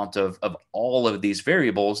different amount of all of these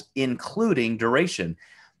variables, including duration.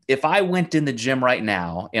 If I went in the gym right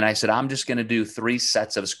now and I said, I'm just going to do 3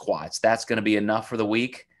 sets of squats, that's going to be enough for the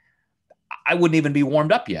week, I wouldn't even be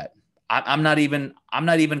warmed up yet. I'm not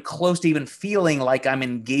even close to even feeling like I'm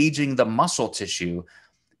engaging the muscle tissue,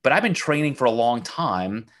 but I've been training for a long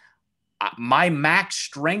time. My max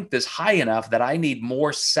strength is high enough that I need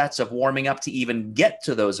more sets of warming up to even get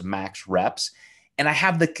to those max reps. And I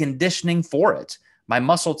have the conditioning for it. My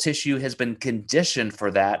muscle tissue has been conditioned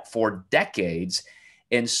for that for decades.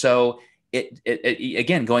 And so it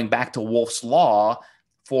again, going back to Wolff's Law,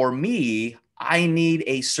 for me, I need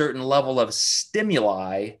a certain level of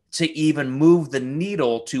stimuli to even move the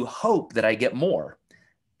needle to hope that I get more.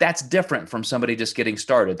 That's different from somebody just getting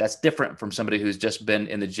started. That's different from somebody who's just been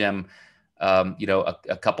in the gym,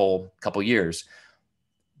 a couple years.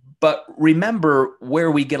 But remember where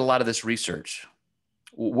we get a lot of this research.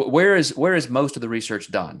 Where is most of the research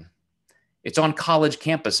done? It's on college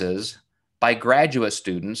campuses by graduate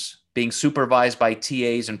students being supervised by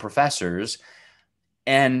TAs and professors.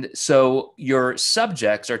 And so your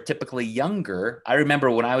subjects are typically younger. I remember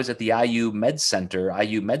when I was at the IU Med Center,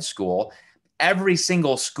 IU Med School, every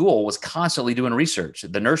single school was constantly doing research.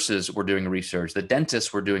 The nurses were doing research. The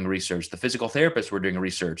dentists were doing research. The physical therapists were doing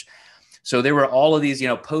research. So there were all of these,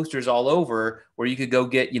 posters all over where you could go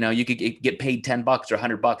get, you could get paid $10 or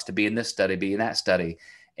 $100 to be in this study, be in that study.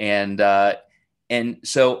 And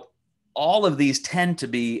so all of these tend to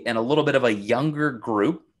be in a little bit of a younger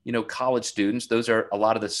group, college students. Those are a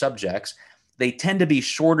lot of the subjects. They tend to be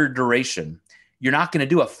shorter duration. You're not going to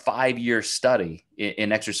do a 5-year study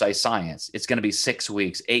in exercise science. It's going to be 6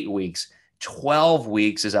 weeks, 8 weeks, 12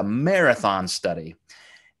 weeks is a marathon study.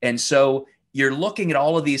 And so you're looking at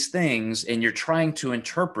all of these things and you're trying to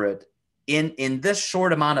interpret in this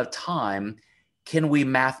short amount of time, can we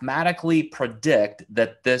mathematically predict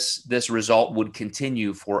that this result would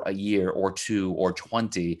continue for a year or 2 or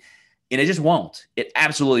 20? And it just won't. It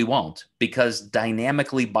absolutely won't, because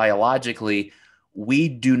dynamically, biologically, we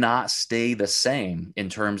do not stay the same in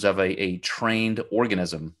terms of a trained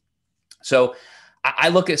organism. So I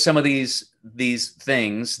look at some of these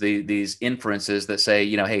things, these inferences that say,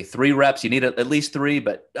 hey, 3 reps, you need at least 3,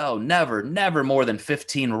 but never more than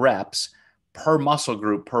 15 reps per muscle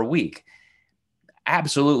group per week.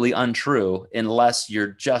 Absolutely untrue unless you're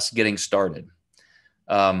just getting started.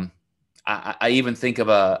 I even think of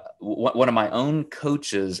one of my own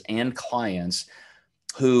coaches and clients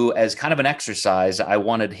who, as kind of an exercise, I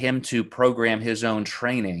wanted him to program his own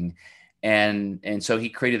training. And so he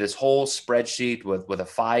created this whole spreadsheet with a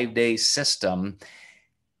 5-day system.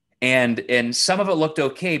 And some of it looked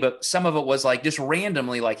okay, but some of it was like just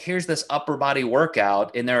randomly, like, here's this upper body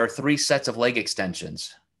workout, and there are 3 sets of leg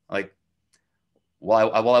extensions. Like,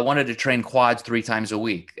 well, I wanted to train quads 3 times a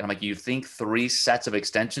week. And I'm like, you think 3 sets of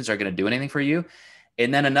extensions are going to do anything for you?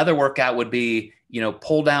 And then another workout would be,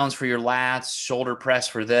 pull downs for your lats, shoulder press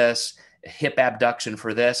for this, hip abduction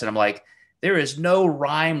for this. And I'm like, there is no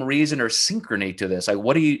rhyme, reason, or synchrony to this. Like,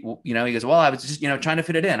 what do you, he goes, well, I was just, trying to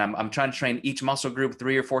fit it in. I'm trying to train each muscle group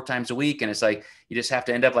 3 or 4 times a week. And it's like, you just have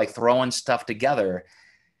to end up like throwing stuff together.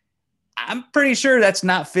 I'm pretty sure that's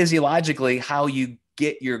not physiologically how you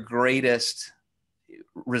get your greatest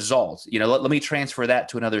results. Let me transfer that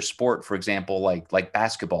to another sport, for example, like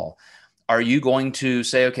basketball. Are you going to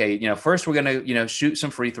say, okay, first we're going to, shoot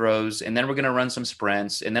some free throws, and then we're going to run some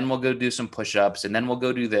sprints, and then we'll go do some push-ups, and then we'll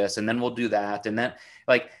go do this, and then we'll do that. And then,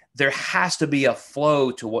 like, there has to be a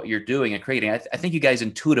flow to what you're doing and creating. I think you guys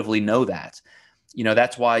intuitively know that.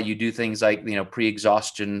 That's why you do things like,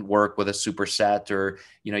 pre-exhaustion work with a superset, or,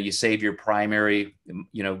 you save your primary,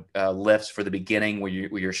 lifts for the beginning where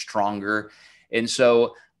you're stronger. And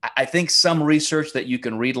so I think some research that you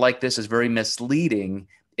can read like this is very misleading,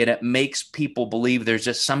 and it makes people believe there's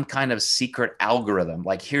just some kind of secret algorithm.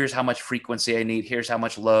 Like, here's how much frequency I need, here's how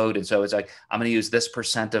much load. And so it's like, I'm going to use this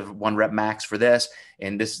 % of 1 rep max for this,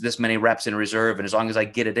 and this many reps in reserve. And as long as I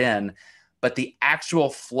get it in, but the actual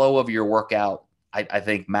flow of your workout, I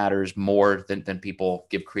think, matters more than people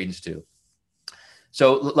give credence to.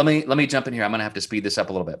 So let me jump in here. I'm going to have to speed this up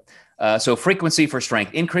a little bit. So frequency for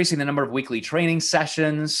strength, increasing the number of weekly training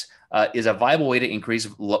sessions is a viable way to increase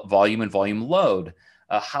volume and volume load.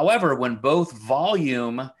 However, when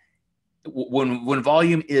volume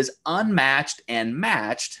is unmatched and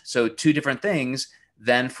matched, so 2 different things,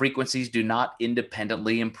 then frequencies do not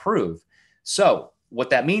independently improve. So what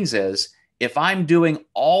that means is, if I'm doing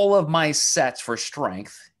all of my sets for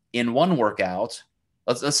strength in one workout,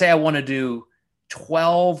 let's say I want to do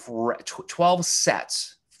 12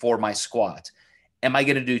 sets for my squat. Am I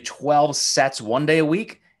going to do 12 sets 1 day a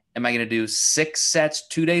week? Am I going to do 6 sets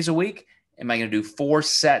 2 days a week? Am I going to do 4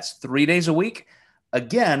 sets 3 days a week?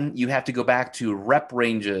 Again, you have to go back to rep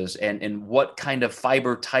ranges and what kind of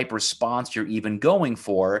fiber type response you're even going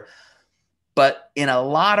for. But in a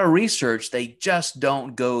lot of research, they just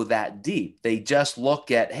don't go that deep. They just look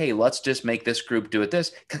at, hey, let's just make this group do it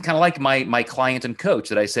this. Kind of like my client and coach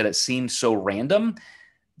that I said, it seems so random.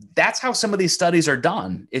 That's how some of these studies are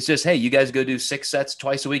done. It's just, hey, you guys go do 6 sets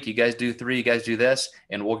twice a week. You guys do 3, you guys do this,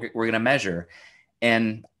 and we're going to measure.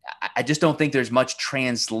 And I just don't think there's much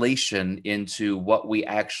translation into what we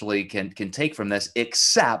actually can take from this,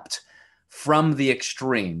 except from the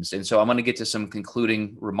extremes. And so I'm going to get to some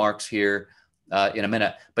concluding remarks here in a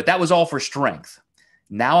minute, but that was all for strength.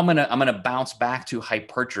 Now I'm gonna bounce back to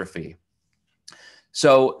hypertrophy.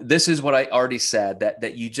 So this is what I already said,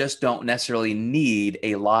 that you just don't necessarily need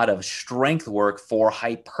a lot of strength work for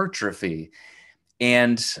hypertrophy.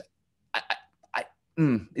 And I,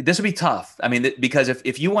 this would be tough. I mean, because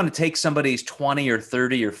if you want to take somebody's 20 or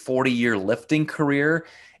 30 or 40-year lifting career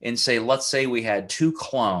and say, let's say we had two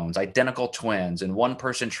clones, identical twins, and one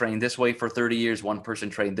person trained this way for 30 years, one person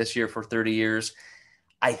trained this year for 30 years.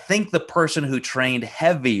 I think the person who trained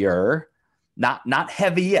heavier, not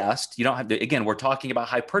heaviest, you don't have to, again, we're talking about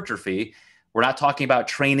hypertrophy. We're not talking about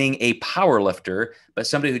training a power lifter, but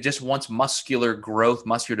somebody who just wants muscular growth,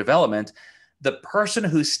 muscular development. The person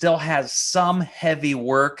who still has some heavy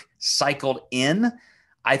work cycled in,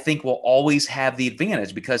 I think will always have the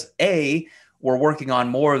advantage because we're working on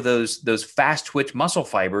more of those fast twitch muscle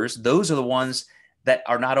fibers. Those are the ones that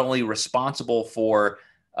are not only responsible for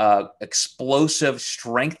explosive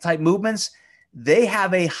strength type movements, they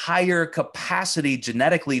have a higher capacity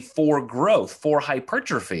genetically for growth, for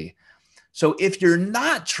hypertrophy. So if you're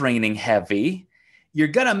not training heavy, you're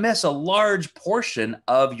going to miss a large portion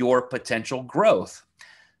of your potential growth.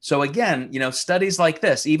 So again, studies like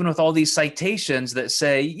this, even with all these citations that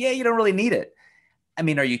say, yeah, you don't really need it. I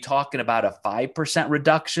mean, are you talking about a 5%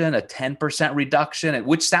 reduction, a 10% reduction,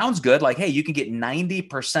 which sounds good? Like, hey, you can get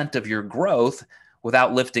 90% of your growth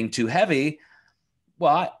without lifting too heavy.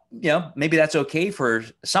 Well, maybe that's okay for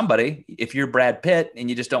somebody. If you're Brad Pitt and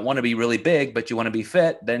you just don't want to be really big, but you want to be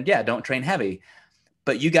fit, then yeah, don't train heavy.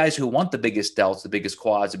 But you guys who want the biggest delts, the biggest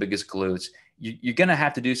quads, the biggest glutes, you're going to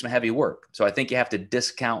have to do some heavy work. So I think you have to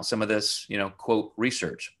discount some of this, quote,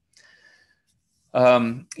 research.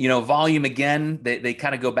 Volume again, they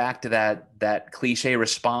kind of go back to that cliche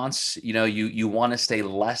response. You want to stay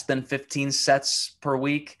less than 15 sets per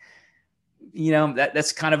week.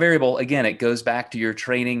 That's kind of variable. Again, it goes back to your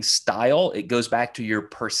training style. It goes back to your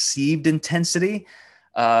perceived intensity.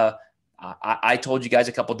 I told you guys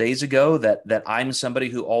a couple of days ago that I'm somebody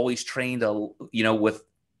who always trained,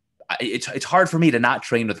 it's hard for me to not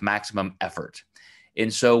train with maximum effort.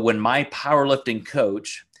 And so when my powerlifting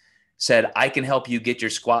coach said, I can help you get your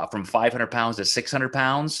squat from 500 pounds to 600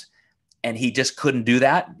 pounds, and he just couldn't do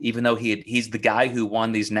that, even though he's the guy who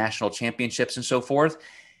won these national championships and so forth,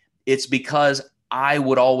 it's because I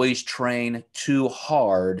would always train too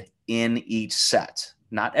hard in each set.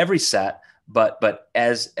 Not every set, but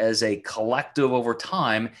as a collective over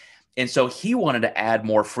time. And so he wanted to add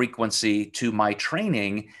more frequency to my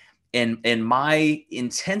training, and my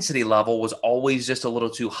intensity level was always just a little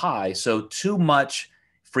too high. So too much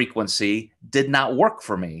frequency did not work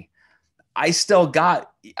for me. I still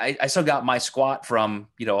got my squat from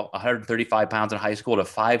 135 pounds in high school to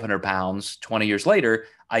 500 pounds 20 years later.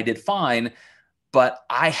 I did fine, but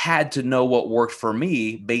I had to know what worked for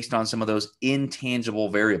me based on some of those intangible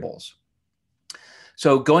variables.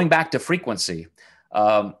 So going back to frequency,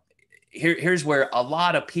 here's where a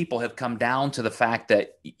lot of people have come down to the fact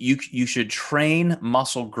that you should train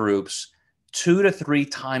muscle groups 2 to 3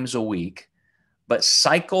 times a week, but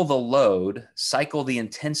cycle the load, cycle the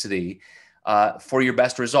intensity for your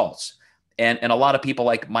best results. And a lot of people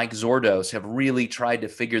like Mike Zordos have really tried to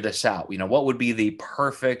figure this out. What would be the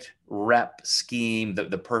perfect rep scheme,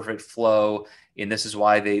 the perfect flow? And this is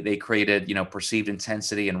why they created, perceived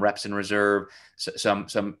intensity and reps in reserve,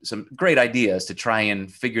 some great ideas to try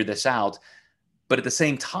and figure this out. But at the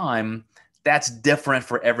same time, that's different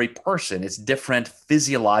for every person. It's different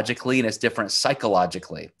physiologically and it's different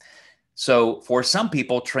psychologically. So for some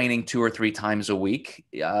people, training 2 or 3 times a week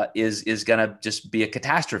is going to just be a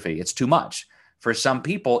catastrophe. It's too much. For some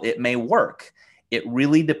people, it may work. It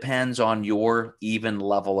really depends on your even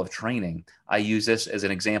level of training. I use this as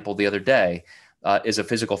an example the other day. As a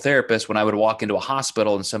physical therapist, when I would walk into a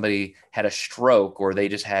hospital and somebody had a stroke or they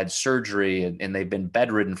just had surgery and they've been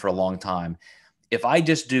bedridden for a long time, if I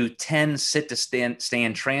just do 10 sit to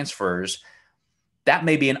stand transfers, that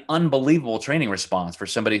may be an unbelievable training response for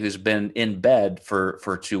somebody who's been in bed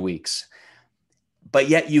for 2 weeks. But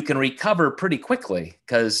yet you can recover pretty quickly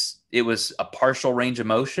because it was a partial range of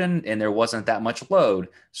motion and there wasn't that much load.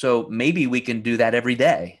 So maybe we can do that every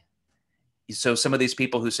day. So some of these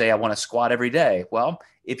people who say, I want to squat every day. Well,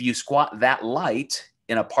 if you squat that light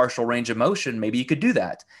in a partial range of motion, maybe you could do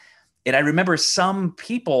that. And I remember some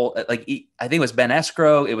people, like I think it was Ben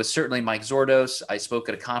Escrow, it was certainly Mike Zordos. I spoke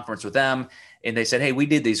at a conference with them and they said, hey, we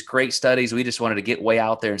did these great studies. We just wanted to get way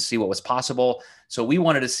out there and see what was possible. So we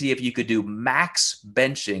wanted to see if you could do max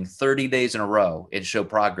benching 30 days in a row and show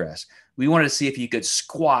progress. We wanted to see if you could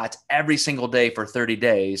squat every single day for 30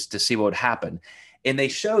 days to see what would happen. And they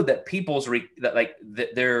showed that people's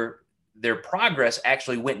their their progress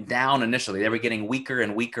actually went down initially. They were getting weaker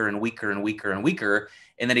and weaker and weaker and weaker and weaker.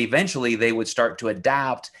 And then eventually they would start to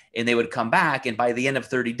adapt and they would come back. And by the end of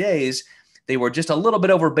 30 days, they were just a little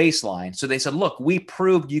bit over baseline. So they said, look, we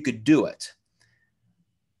proved you could do it.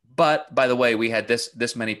 But by the way, we had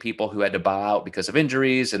this many people who had to bow out because of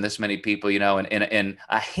injuries, and this many people, and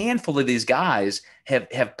a handful of these guys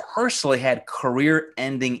have personally had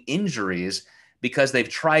career-ending injuries because they've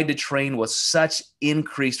tried to train with such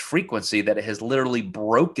increased frequency that it has literally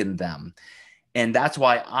broken them. And that's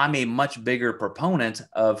why I'm a much bigger proponent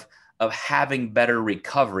of having better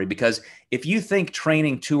recovery, because if you think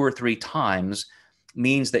training 2 or 3 times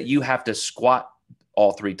means that you have to squat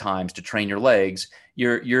all 3 times to train your legs,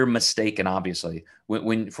 you're mistaken, obviously.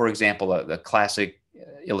 When for example, a classic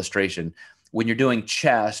illustration, when you're doing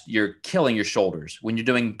chest, you're killing your shoulders. When you're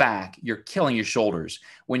doing back, you're killing your shoulders.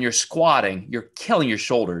 When you're squatting, you're killing your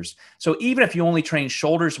shoulders. So even if you only train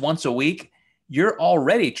shoulders once a week, you're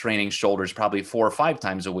already training shoulders probably 4 or 5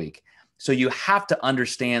 times a week. So you have to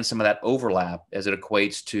understand some of that overlap as it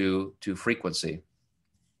equates to frequency.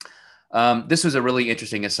 This was a really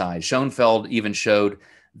interesting aside. Schoenfeld even showed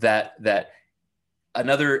that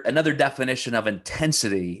another definition of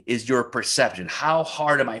intensity is your perception. How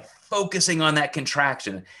hard am I focusing on that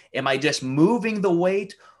contraction? Am I just moving the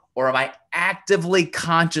weight, or am I actively,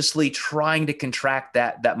 consciously trying to contract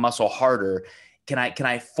that muscle harder? Can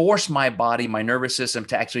I force my body, my nervous system,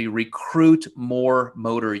 to actually recruit more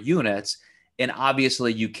motor units? And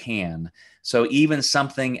obviously you can. So even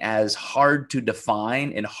something as hard to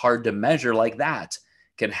define and hard to measure like that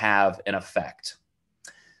can have an effect.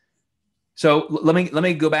 So let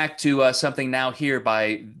me go back to something now here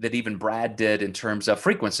that even Brad did in terms of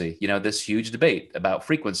frequency. This huge debate about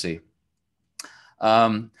frequency.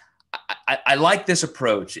 I like this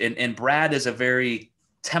approach, and Brad is a very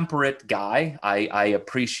temperate guy. I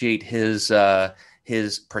appreciate his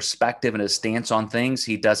perspective and his stance on things.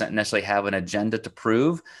 He doesn't necessarily have an agenda to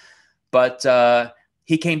prove, but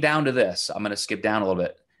he came down to this. I'm going to skip down a little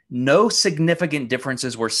bit. No significant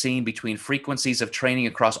differences were seen between frequencies of training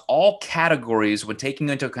across all categories when taking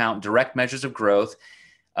into account direct measures of growth.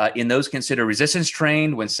 In those considered resistance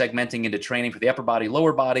trained, when segmenting into training for the upper body,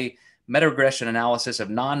 lower body, meta-regression analysis of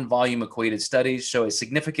non-volume equated studies show a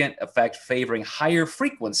significant effect favoring higher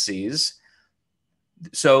frequencies.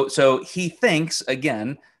 So he thinks,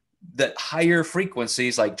 again, that higher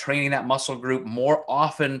frequencies, like training that muscle group more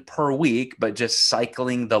often per week, but just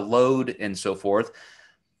cycling the load and so forth.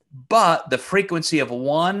 But the frequency of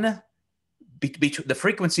the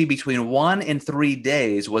frequency between 1 and 3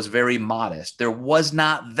 days was very modest. There was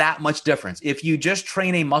not that much difference. If you just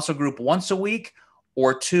train a muscle group once a week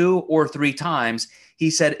or 2 or 3 times,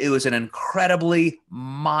 he said it was an incredibly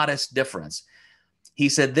modest difference. He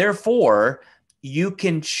said, therefore, you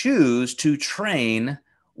can choose to train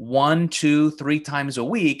 1, 2, 3 times a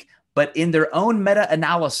week, but in their own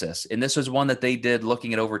meta-analysis, and this was one that they did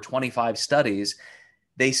looking at over 25 studies,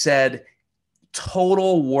 they said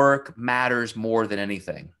total work matters more than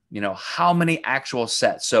anything. How many actual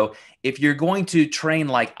sets. So if you're going to train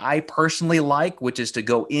like I personally like, which is to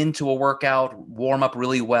go into a workout, warm up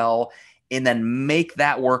really well, and then make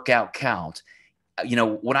that workout count.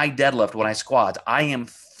 When I deadlift, when I squat, I am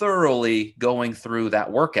thoroughly going through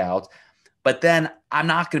that workout, but then I'm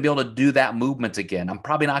not going to be able to do that movement again. I'm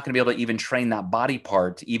probably not going to be able to even train that body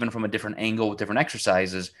part, even from a different angle with different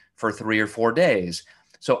exercises, for 3 or 4 days.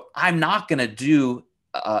 So I'm not going to do,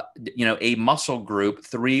 a muscle group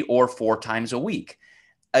 3 or 4 times a week.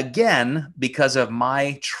 Again, because of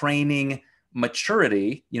my training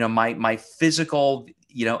maturity, my physical,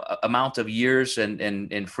 amount of years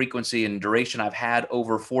and frequency and duration I've had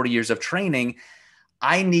over 40 years of training,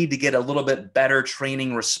 I need to get a little bit better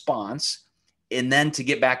training response, and then to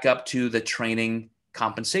get back up to the training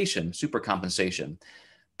compensation, super compensation.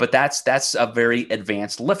 But that's a very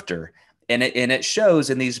advanced lifter. And it shows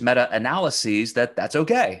in these meta-analyses that that's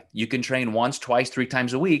okay. You can train once, twice, 3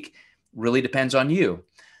 times a week. Really depends on you.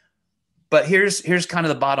 But here's kind of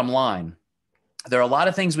the bottom line. There are a lot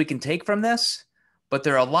of things we can take from this, but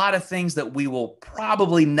there are a lot of things that we will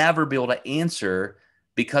probably never be able to answer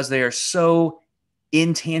because they are so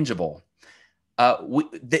intangible.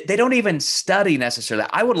 They don't even study necessarily.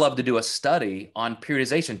 I would love to do a study on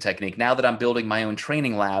periodization technique now that I'm building my own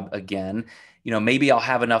training lab again. Maybe I'll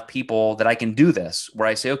have enough people that I can do this, where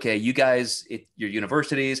I say, okay, you guys, your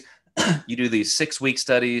universities, you do these 6-week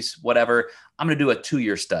studies, whatever. I'm going to do a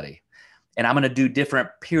 2-year study, and I'm going to do different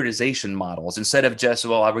periodization models instead of just,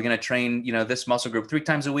 well, we're going to train, this muscle group 3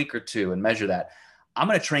 times a week or 2 and measure that. I'm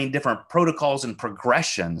going to train different protocols and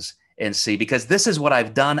progressions and see, because this is what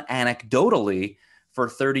I've done anecdotally for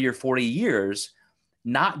 30 or 40 years,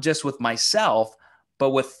 not just with myself, but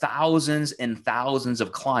with thousands and thousands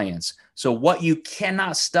of clients. So what you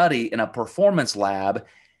cannot study in a performance lab,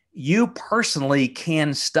 you personally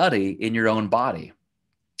can study in your own body.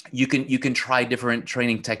 You can try different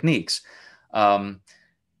training techniques.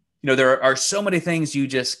 There are so many things you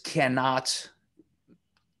just cannot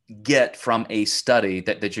get from a study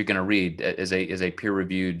that you're going to read as a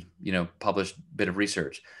peer-reviewed, published bit of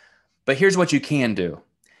research. But here's what you can do.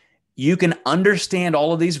 You can understand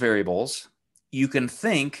all of these variables. You can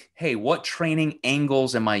think, hey, what training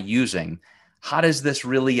angles am I using? How does this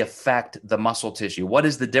really affect the muscle tissue? What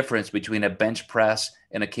is the difference between a bench press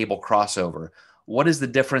and a cable crossover? What is the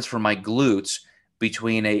difference for my glutes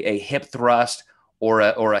between a hip thrust or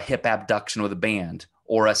a hip abduction with a band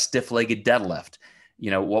or a stiff-legged deadlift?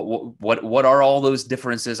 What are all those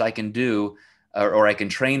differences I can do or I can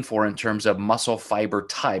train for in terms of muscle fiber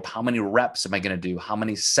type? How many reps am I going to do? How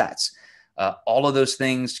many sets? All of those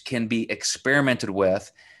things can be experimented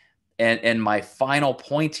with. And my final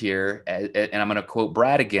point here, and I'm going to quote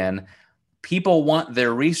Brad again, people want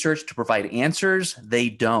their research to provide answers. They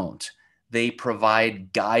don't. They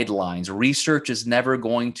provide guidelines. Research is never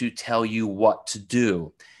going to tell you what to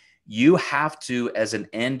do. You have to, as an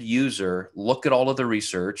end user, look at all of the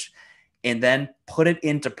research and then put it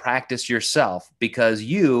into practice yourself, because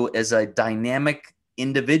you, as a dynamic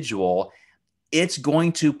individual, it's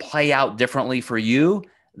going to play out differently for you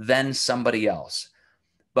than somebody else.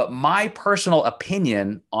 But my personal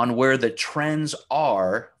opinion on where the trends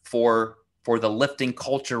are for the lifting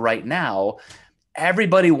culture right now,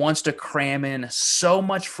 everybody wants to cram in so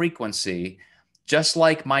much frequency, just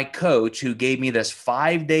like my coach who gave me this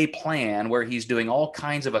 5-day plan where he's doing all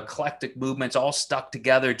kinds of eclectic movements all stuck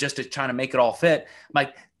together just to try to make it all fit. I'm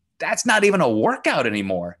like, that's not even a workout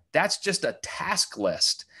anymore. That's just a task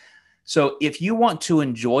list. So if you want to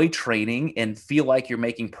enjoy training and feel like you're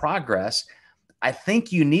making progress, I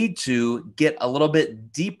think you need to get a little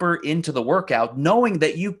bit deeper into the workout, knowing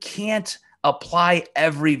that you can't apply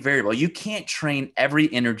every variable. You can't train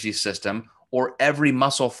every energy system or every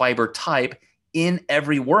muscle fiber type in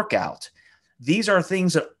every workout. These are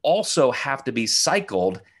things that also have to be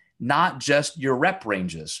cycled, not just your rep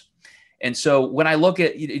ranges. And so when I look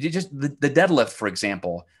at just the deadlift, for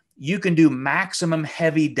example, you can do maximum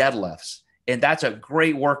heavy deadlifts, and that's a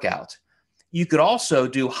great workout. You could also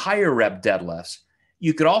do higher rep deadlifts.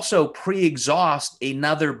 You could also pre-exhaust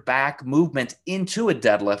another back movement into a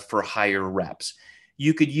deadlift for higher reps.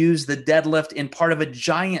 You could use the deadlift in part of a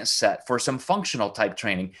giant set for some functional type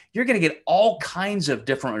training. You're going to get all kinds of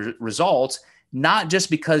different results, not just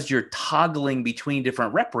because you're toggling between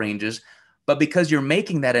different rep ranges, but because you're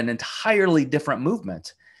making that an entirely different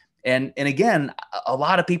movement. And again, a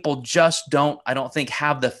lot of people just don't, I don't think,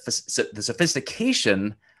 have the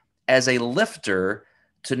sophistication as a lifter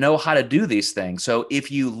to know how to do these things. So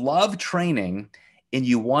if you love training and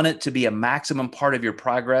you want it to be a maximum part of your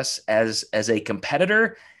progress as a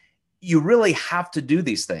competitor, you really have to do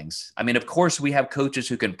these things. I mean, of course, we have coaches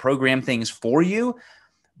who can program things for you,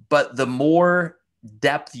 but the more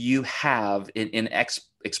depth you have in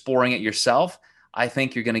exploring it yourself, I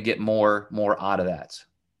think you're going to get more out of that.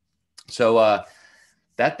 So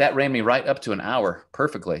that ran me right up to an hour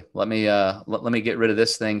perfectly. Let me get rid of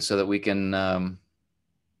this thing so that we can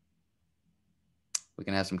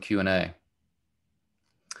have some Q&A.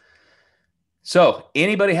 So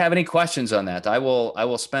anybody have any questions on that? I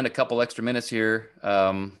will spend a couple extra minutes here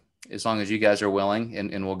as long as you guys are willing,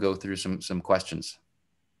 and we'll go through some questions.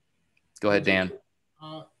 Go ahead, Dan.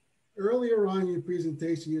 Earlier on in your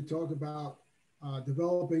presentation, you talked about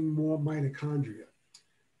developing more mitochondria.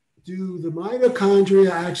 Do the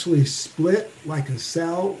mitochondria actually split like a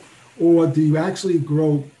cell, or do you actually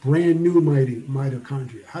grow brand new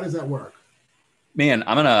mitochondria? How does that work? Man,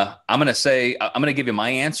 I'm gonna give you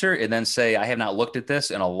my answer and then say I have not looked at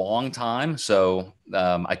this in a long time, so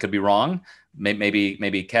I could be wrong.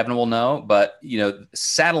 Maybe Kevin will know, but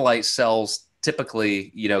satellite cells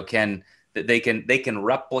typically can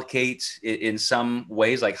replicate in some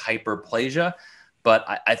ways, like hyperplasia. But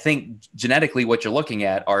I think genetically what you're looking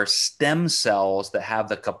at are stem cells that have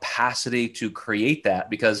the capacity to create that.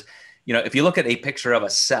 Because, if you look at a picture of a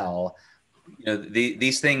cell,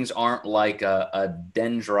 these things aren't like a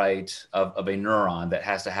dendrite of a neuron that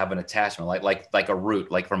has to have an attachment, like a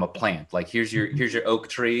root, like from a plant. Like here's your oak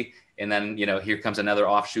tree, and then here comes another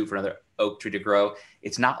offshoot for another oak tree to grow.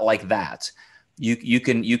 It's not like that. You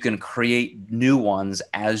can create new ones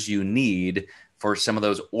as you need for some of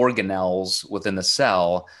those organelles within the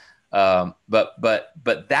cell. But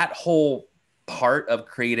that whole part of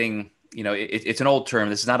creating it's an old term.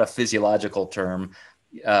 This is not a physiological term,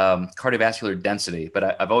 cardiovascular density,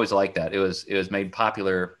 but I've always liked that. It was made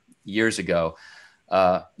popular years ago.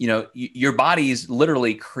 Your body is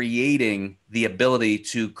literally creating the ability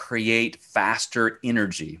to create faster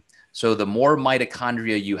energy. So the more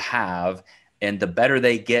mitochondria you have and the better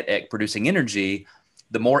they get at producing energy,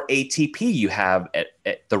 the more ATP you have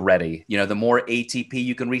at the ready. The more ATP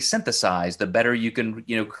you can resynthesize, the better you can,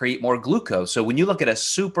 create more glucose. So when you look at a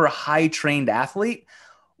super high trained athlete,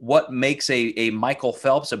 what makes a Michael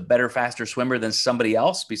Phelps a better, faster swimmer than somebody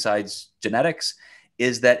else besides genetics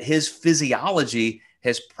is that his physiology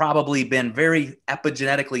has probably been very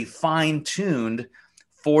epigenetically fine-tuned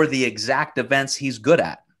for the exact events he's good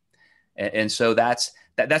at. And so that's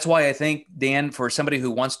why I think, Dan, for somebody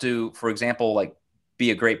who wants to, for example, like be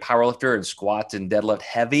a great powerlifter and squat and deadlift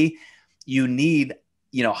heavy, you need,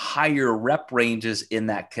 higher rep ranges in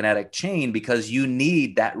that kinetic chain, because you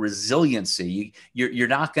need that resiliency. You're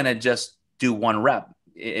not going to just do one rep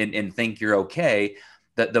and think you're okay.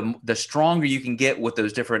 The stronger you can get with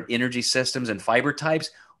those different energy systems and fiber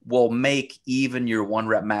types will make even your one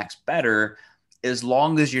rep max better, as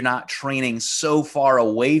long as you're not training so far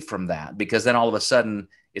away from that, because then all of a sudden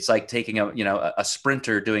it's like taking a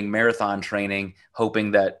sprinter doing marathon training,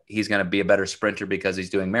 hoping that he's going to be a better sprinter because he's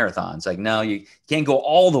doing marathons. Like, no, you can't go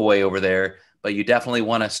all the way over there, but you definitely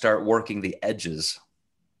want to start working the edges.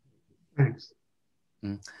 Thanks.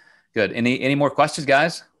 Good. Any more questions,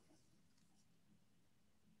 guys?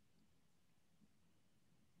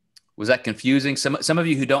 Was that confusing? Some of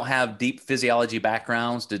you who don't have deep physiology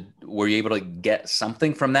backgrounds, were you able to get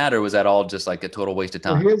something from that, or was that all just like a total waste of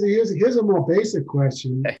time? Well, here's a more basic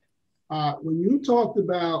question. Okay. When you talked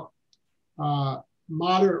about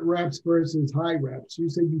moderate reps versus high reps, you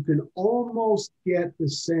said you can almost get the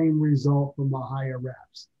same result from the higher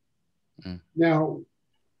reps. Now,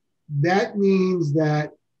 that means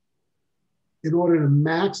that in order to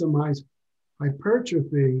maximize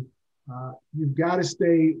hypertrophy, you've got to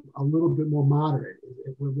stay a little bit more moderate.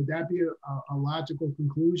 Would that be a logical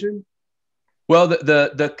conclusion? Well,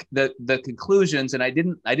 the conclusions, and I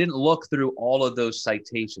didn't look through all of those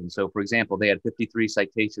citations. So, for example, they had 53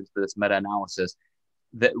 citations for this meta-analysis.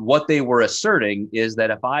 That what they were asserting is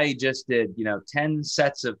that if I just did 10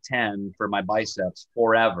 sets of 10 for my biceps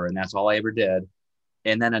forever, and that's all I ever did,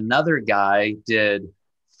 and then another guy did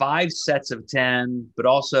 5 sets of 10, but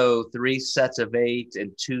also 3 sets of 8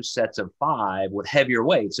 and 2 sets of 5 with heavier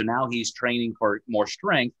weight. So now he's training for more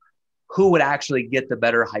strength. Who would actually get the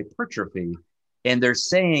better hypertrophy? And they're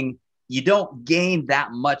saying you don't gain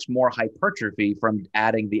that much more hypertrophy from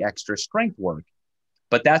adding the extra strength work.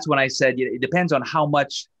 But that's when I said it depends on how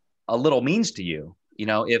much a little means to you.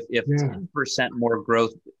 If 10% more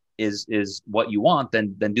growth is what you want,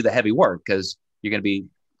 then do the heavy work, because you're going to be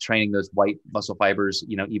training those white muscle fibers,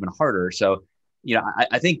 even harder. So,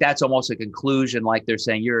 I think that's almost a conclusion. Like they're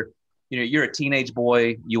saying, you're a teenage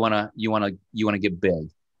boy, you want to get big.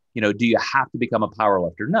 Do you have to become a power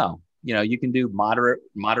lifter? No. You can do moderate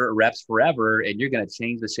reps forever, and you're going to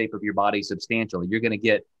change the shape of your body substantially. You're going to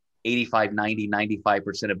get 85, 90,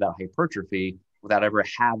 95% of that hypertrophy without ever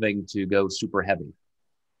having to go super heavy.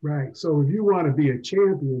 Right. So if you want to be a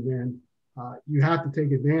champion, then you have to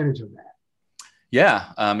take advantage of that.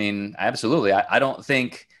 Yeah, I mean, absolutely. I don't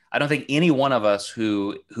think any one of us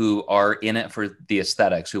who are in it for the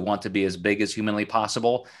aesthetics, who want to be as big as humanly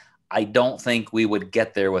possible, I don't think we would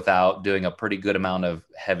get there without doing a pretty good amount of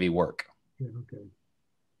heavy work. Yeah, okay.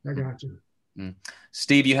 I got you.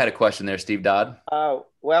 Steve, you had a question there, Steve Dodd.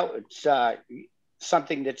 Well, it's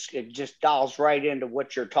something it just dials right into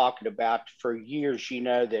what you're talking about. For years,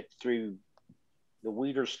 that through the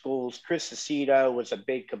Weider schools, Chris Aceto was a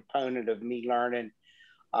big component of me learning,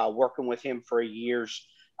 working with him for years.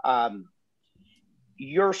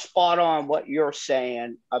 You're spot on what you're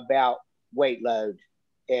saying about weight load,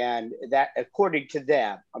 and that according to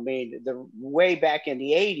them, I mean, the way back in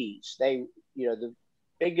the 80s, the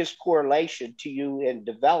biggest correlation to you in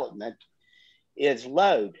development is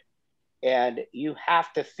load, and you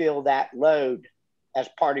have to fill that load as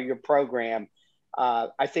part of your program.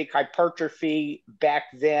 I think hypertrophy back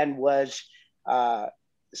then was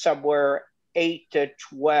somewhere 8 to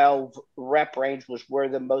 12 rep range was where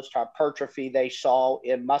the most hypertrophy they saw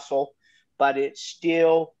in muscle, but it's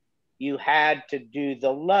still, you had to do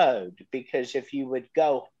the load, because if you would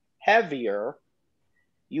go heavier,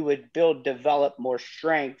 you would develop more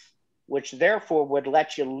strength, which therefore would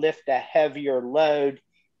let you lift a heavier load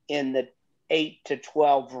in the 8 to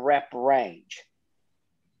 12 rep range.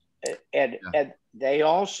 And they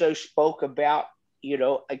also spoke about,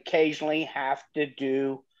 occasionally have to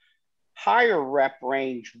do higher rep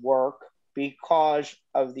range work because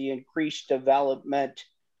of the increased development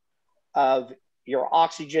of your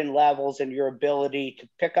oxygen levels and your ability to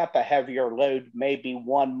pick up a heavier load, maybe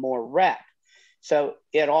one more rep. So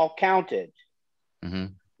it all counted.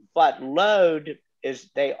 Mm-hmm. But load is,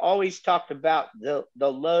 they always talked about the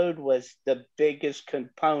load was the biggest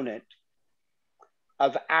component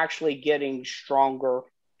of actually getting stronger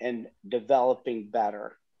and developing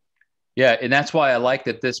better. Yeah, and that's why I like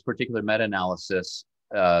that this particular meta-analysis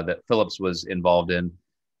that Phillips was involved in,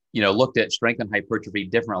 looked at strength and hypertrophy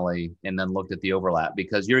differently and then looked at the overlap,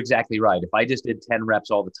 because you're exactly right. If I just did 10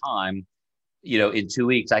 reps all the time, in 2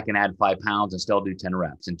 weeks, I can add 5 pounds and still do 10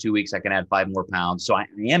 reps. In 2 weeks, I can add 5 more pounds. So I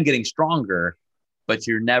am getting stronger, but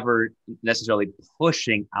you're never necessarily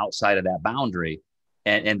pushing outside of that boundary.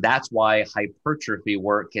 And that's why hypertrophy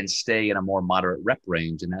work can stay in a more moderate rep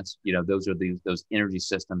range. And that's, those are those energy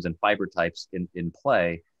systems and fiber types in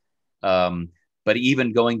play. But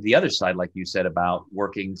even going the other side, like you said, about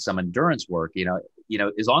working some endurance work,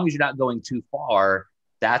 as long as you're not going too far,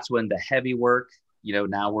 that's when the heavy work,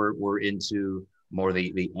 now we're into more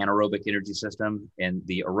the anaerobic energy system and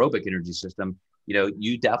the aerobic energy system.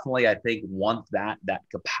 You definitely, I think, want that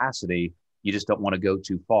capacity. You just don't want to go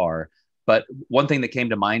too far. But one thing that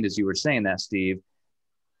came to mind as you were saying that, Steve,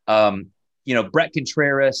 Brett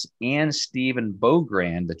Contreras and Stephen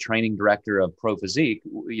Bogrand, the training director of Pro Physique,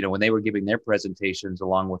 when they were giving their presentations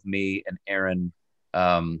along with me and Aaron,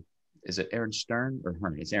 is it Aaron Stern or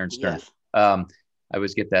Hearn? It's Aaron Stern. Yes. I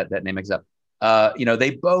always get that name mixed up.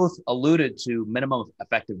 They both alluded to minimum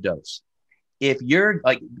effective dose. If you're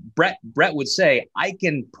like Brett would say, I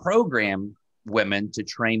can program women to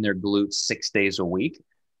train their glutes 6 days a week.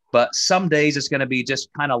 But some days it's going to be just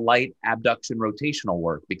kind of light abduction rotational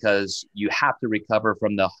work because you have to recover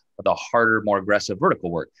from the harder, more aggressive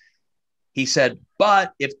vertical work. He said,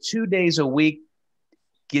 but if 2 days a week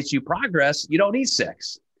gets you progress, you don't need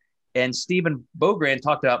 6. And Stephen Bogrand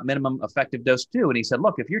talked about minimum effective dose too. And he said,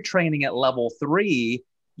 look, if you're training at level 3,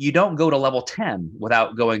 you don't go to level 10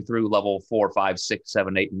 without going through level 4, 5, 6,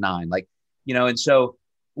 7, 8, and 9. And so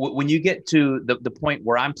when you get to the point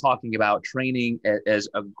where I'm talking about training as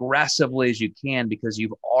aggressively as you can, because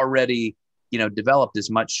you've already, developed as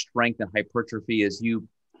much strength and hypertrophy as you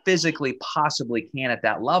physically possibly can at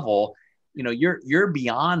that level, you're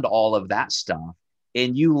beyond all of that stuff.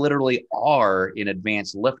 And you literally are an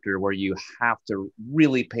advanced lifter where you have to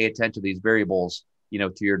really pay attention to these variables,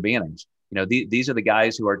 to your advantage. These are the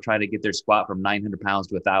guys who are trying to get their squat from 900 pounds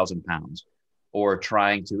to 1,000 pounds. Or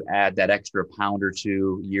trying to add that extra pound or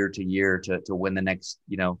two year to year to win the next,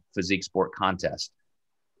 physique sport contest.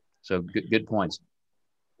 So good points.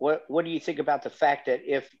 What do you think about the fact that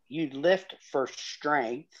if you lift for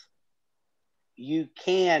strength, you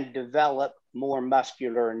can develop more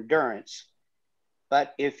muscular endurance?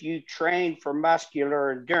 But if you train for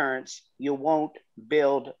muscular endurance, you won't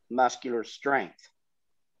build muscular strength.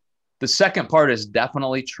 The second part is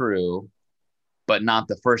definitely true, but not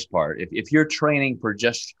the first part. If you're training for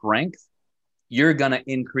just strength, you're going to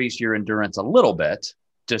increase your endurance a little bit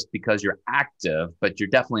just because you're active, but you're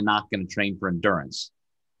definitely not going to train for endurance.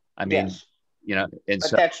 I mean, yes.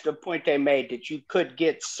 But that's the point they made, that you could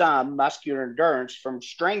get some muscular endurance from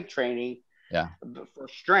strength training for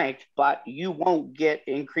strength, but you won't get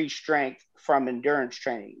increased strength from endurance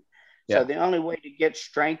training. Yeah. So the only way to get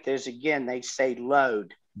strength is, again, they say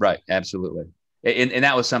load. Right. Absolutely. And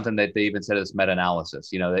that was something that they even said as meta-analysis,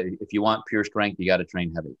 that if you want pure strength, you got to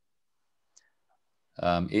train heavy.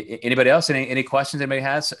 Anybody else? Any questions anybody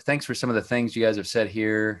has? Thanks for some of the things you guys have said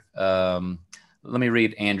here. Let me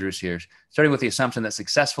read Andrew's here. Starting with the assumption that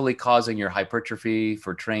successfully causing your hypertrophy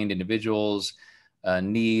for trained individuals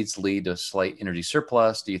needs lead to a slight energy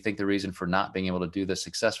surplus. Do you think the reason for not being able to do this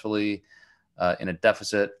successfully in a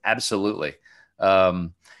deficit? Absolutely.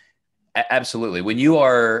 Absolutely. When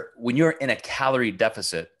you're in a calorie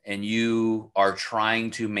deficit and you are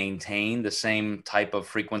trying to maintain the same type of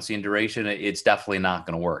frequency and duration, it's definitely not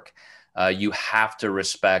going to work. You have to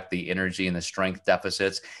respect the energy and the strength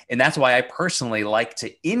deficits. And that's why I personally like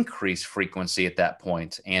to increase frequency at that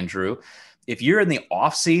point, Andrew. If you're in the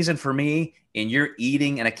off season for me and you're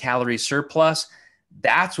eating in a calorie surplus,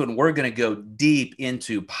 that's when we're going to go deep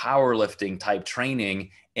into powerlifting type training.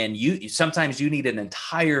 And sometimes you need an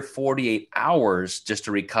entire 48 hours just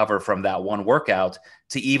to recover from that one workout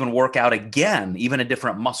to even work out again, even a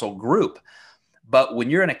different muscle group. But when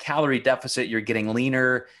you're in a calorie deficit, you're getting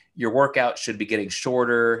leaner, your workout should be getting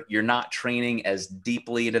shorter. You're not training as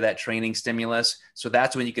deeply into that training stimulus. So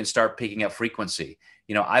that's when you can start picking up frequency.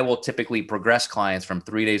 I will typically progress clients from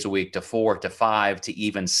 3 days a week to 4 to 5 to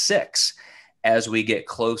even 6. as we get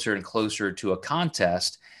closer and closer to a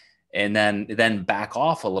contest, and then back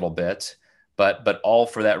off a little bit, but all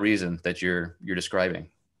for that reason that you're describing.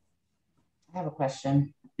 I have a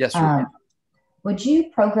question. Yes, sure. Would you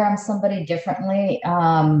program somebody differently,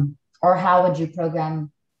 or how would you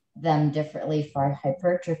program them differently for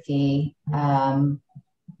hypertrophy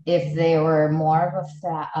if they were more of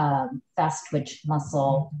a fast twitch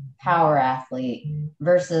muscle power athlete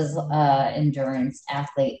versus endurance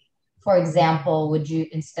athlete? For example, would you,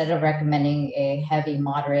 instead of recommending a heavy,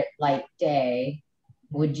 moderate, light day,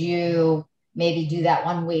 would you maybe do that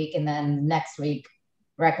 1 week and then next week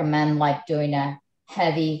recommend like doing a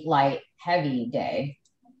heavy, light, heavy day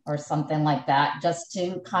or something like that, just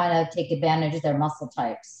to kind of take advantage of their muscle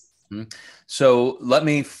types? Mm-hmm. So let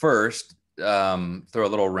me first throw a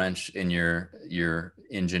little wrench in your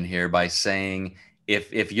engine here by saying,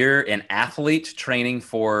 if you're an athlete training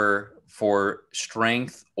for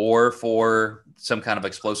strength or for some kind of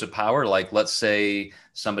explosive power, like let's say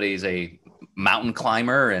somebody's a mountain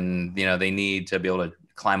climber and they need to be able to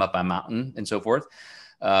climb up a mountain and so forth,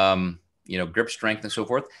 grip strength and so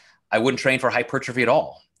forth, I wouldn't train for hypertrophy at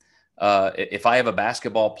all. If I have a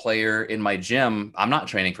basketball player in my gym, I'm not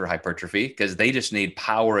training for hypertrophy because they just need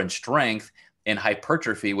power and strength, and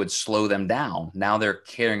hypertrophy would slow them down. Now they're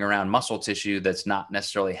carrying around muscle tissue that's not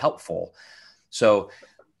necessarily helpful. So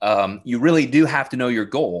you really do have to know your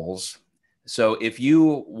goals. So if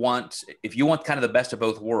you want kind of the best of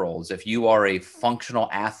both worlds, if you are a functional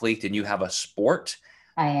athlete and you have a sport,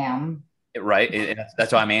 I am. Right. And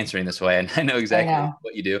that's why I'm answering this way. And I know exactly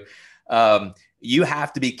what you do. You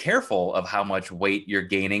have to be careful of how much weight you're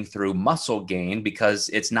gaining through muscle gain because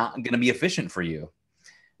it's not going to be efficient for you.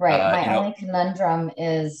 Right. My only conundrum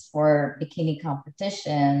is for bikini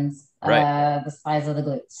competitions, the size of the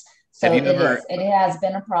glutes. So it has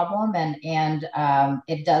been a problem, and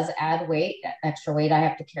it does add weight, extra weight I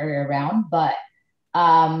have to carry around, but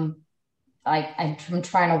I'm trying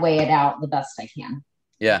to weigh it out the best I can.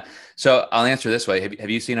 Yeah. So I'll answer this way. Have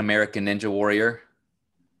you seen American Ninja Warrior?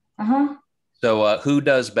 Uh-huh. So who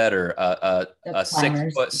does better, a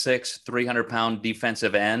 6'6", 300-pound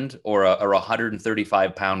defensive end or a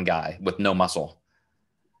 135-pound guy with no muscle?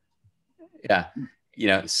 Yeah.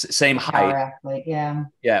 Same height. Athlete, yeah.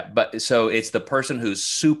 Yeah. But so it's the person who's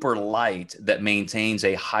super light that maintains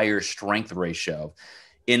a higher strength ratio.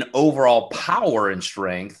 In overall power and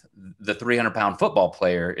strength, the 300-pound football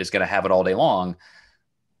player is going to have it all day long.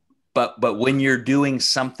 But when you're doing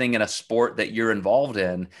something in a sport that you're involved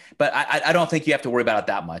in, but I don't think you have to worry about it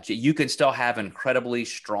that much. You can still have incredibly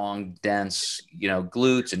strong, dense,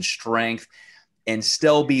 glutes and strength and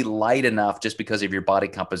still be light enough just because of your body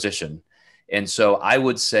composition. And so I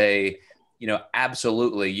would say,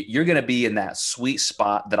 absolutely, you're going to be in that sweet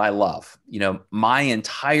spot that I love. My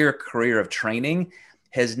entire career of training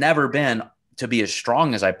has never been to be as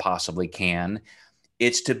strong as I possibly can.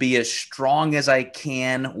 It's to be as strong as I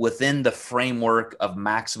can within the framework of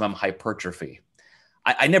maximum hypertrophy.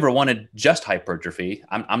 I never wanted just hypertrophy.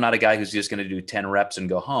 I'm not a guy who's just going to do 10 reps and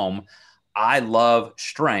go home. I love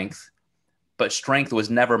strength, but strength was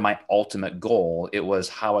never my ultimate goal. It was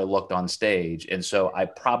how I looked on stage. And so I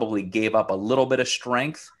probably gave up a little bit of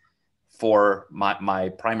strength for my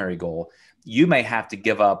primary goal. You may have to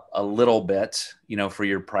give up a little bit, for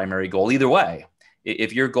your primary goal. Either way.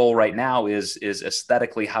 If your goal right now is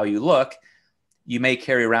aesthetically how you look, you may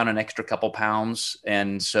carry around an extra couple pounds.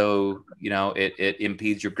 And so, it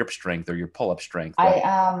impedes your grip strength or your pull-up strength.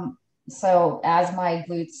 So as my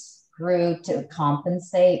glutes grew to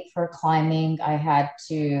compensate for climbing, I had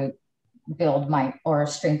to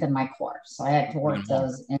strengthen my core. So I had to work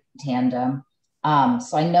those in tandem.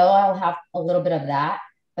 So I know I'll have a little bit of that,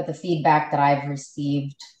 but the feedback that I've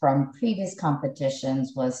received from previous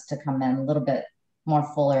competitions was to come in a little bit more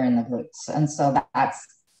fuller in the glutes. And so that's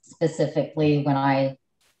specifically when I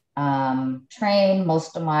train.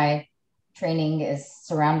 Most of my training is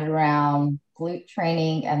surrounded around glute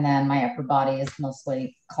training, and then my upper body is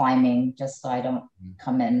mostly climbing, just so I don't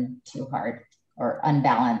come in too hard or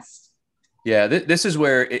unbalanced. Yeah, this is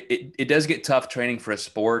where it does get tough training for a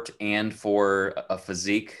sport and for a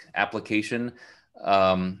physique application,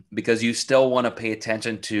 because you still want to pay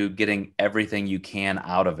attention to getting everything you can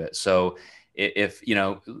out of it. So if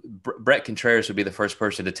Brett Contreras would be the first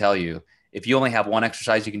person to tell you, if you only have one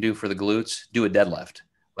exercise you can do for the glutes, do a deadlift.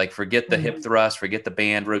 Like forget the hip thrust, forget the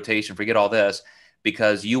band rotation, forget all this,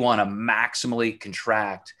 because you want to maximally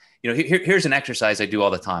contract. Here's an exercise I do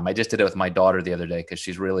all the time. I just did it with my daughter the other day because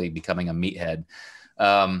she's really becoming a meathead.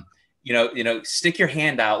 Stick your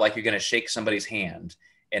hand out like you're going to shake somebody's hand,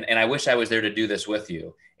 And I wish I was there to do this with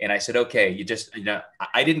you. And I said, okay,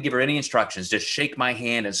 I didn't give her any instructions. Just shake my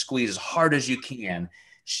hand and squeeze as hard as you can.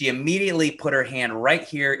 She immediately put her hand right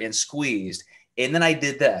here and squeezed. And then I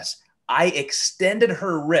did this. I extended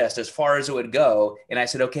her wrist as far as it would go. And I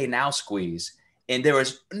said, okay, now squeeze. And there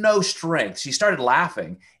was no strength. She started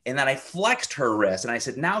laughing. And then I flexed her wrist and I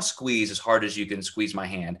said, now squeeze as hard as you can squeeze my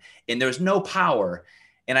hand. And there was no power.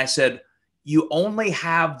 And I said, you only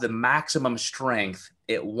have the maximum strength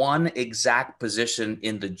at one exact position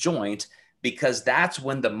in the joint, because that's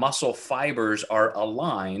when the muscle fibers are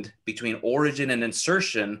aligned between origin and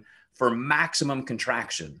insertion for maximum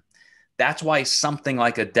contraction. That's why something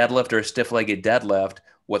like a deadlift or a stiff-legged deadlift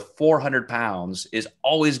with 400 pounds is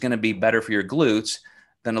always going to be better for your glutes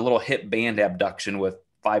than a little hip band abduction with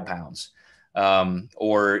 5 pounds,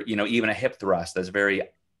 or even a hip thrust that's very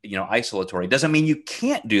isolatory. Doesn't mean you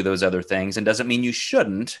can't do those other things, and doesn't mean you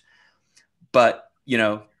shouldn't, but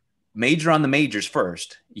major on the majors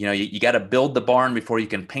first. You got to build the barn before you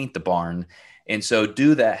can paint the barn. And so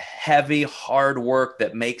do the heavy, hard work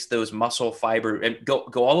that makes those muscle fiber, and go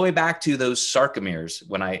all the way back to those sarcomeres.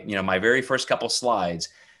 When my very first couple slides,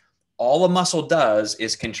 all a muscle does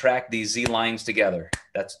is contract these Z lines together.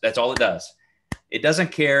 That's all it does. It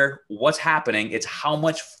doesn't care what's happening. It's how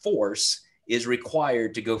much force is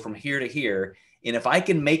required to go from here to here. And if I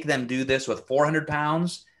can make them do this with 400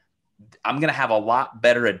 pounds, I'm going to have a lot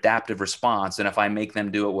better adaptive response than if I make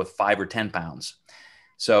them do it with 5 or 10 pounds.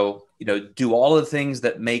 So, do all of the things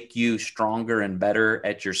that make you stronger and better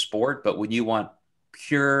at your sport. But when you want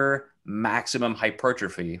pure maximum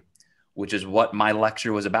hypertrophy, which is what my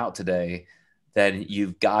lecture was about today, then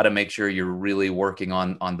you've got to make sure you're really working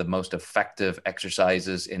on the most effective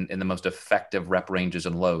exercises in the most effective rep ranges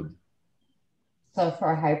and load. So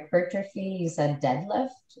for hypertrophy, you said deadlift.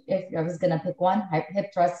 If I was going to pick one,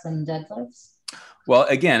 hip thrusts and deadlifts. Well,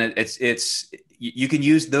 again, it's you can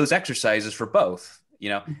use those exercises for both.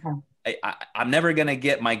 Okay. I'm never going to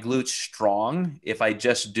get my glutes strong if I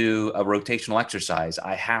just do a rotational exercise.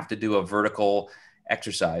 I have to do a vertical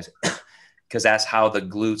exercise because that's how the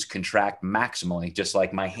glutes contract maximally, just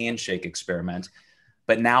like my handshake experiment.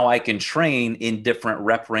 But now I can train in different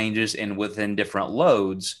rep ranges and within different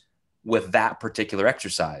loads with that particular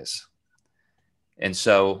exercise. And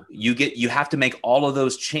so you have to make all of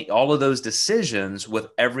those decisions with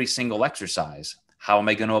every single exercise. How am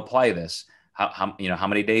I going to apply this? How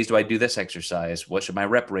many days do I do this exercise? What should my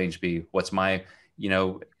rep range be? What's my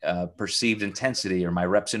perceived intensity or my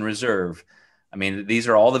reps in reserve? I mean, these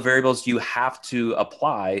are all the variables you have to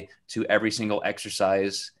apply to every single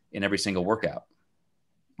exercise in every single workout.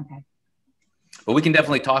 Okay. But we can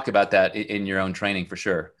definitely talk about that in your own training for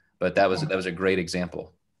sure. But that was a great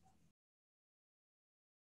example.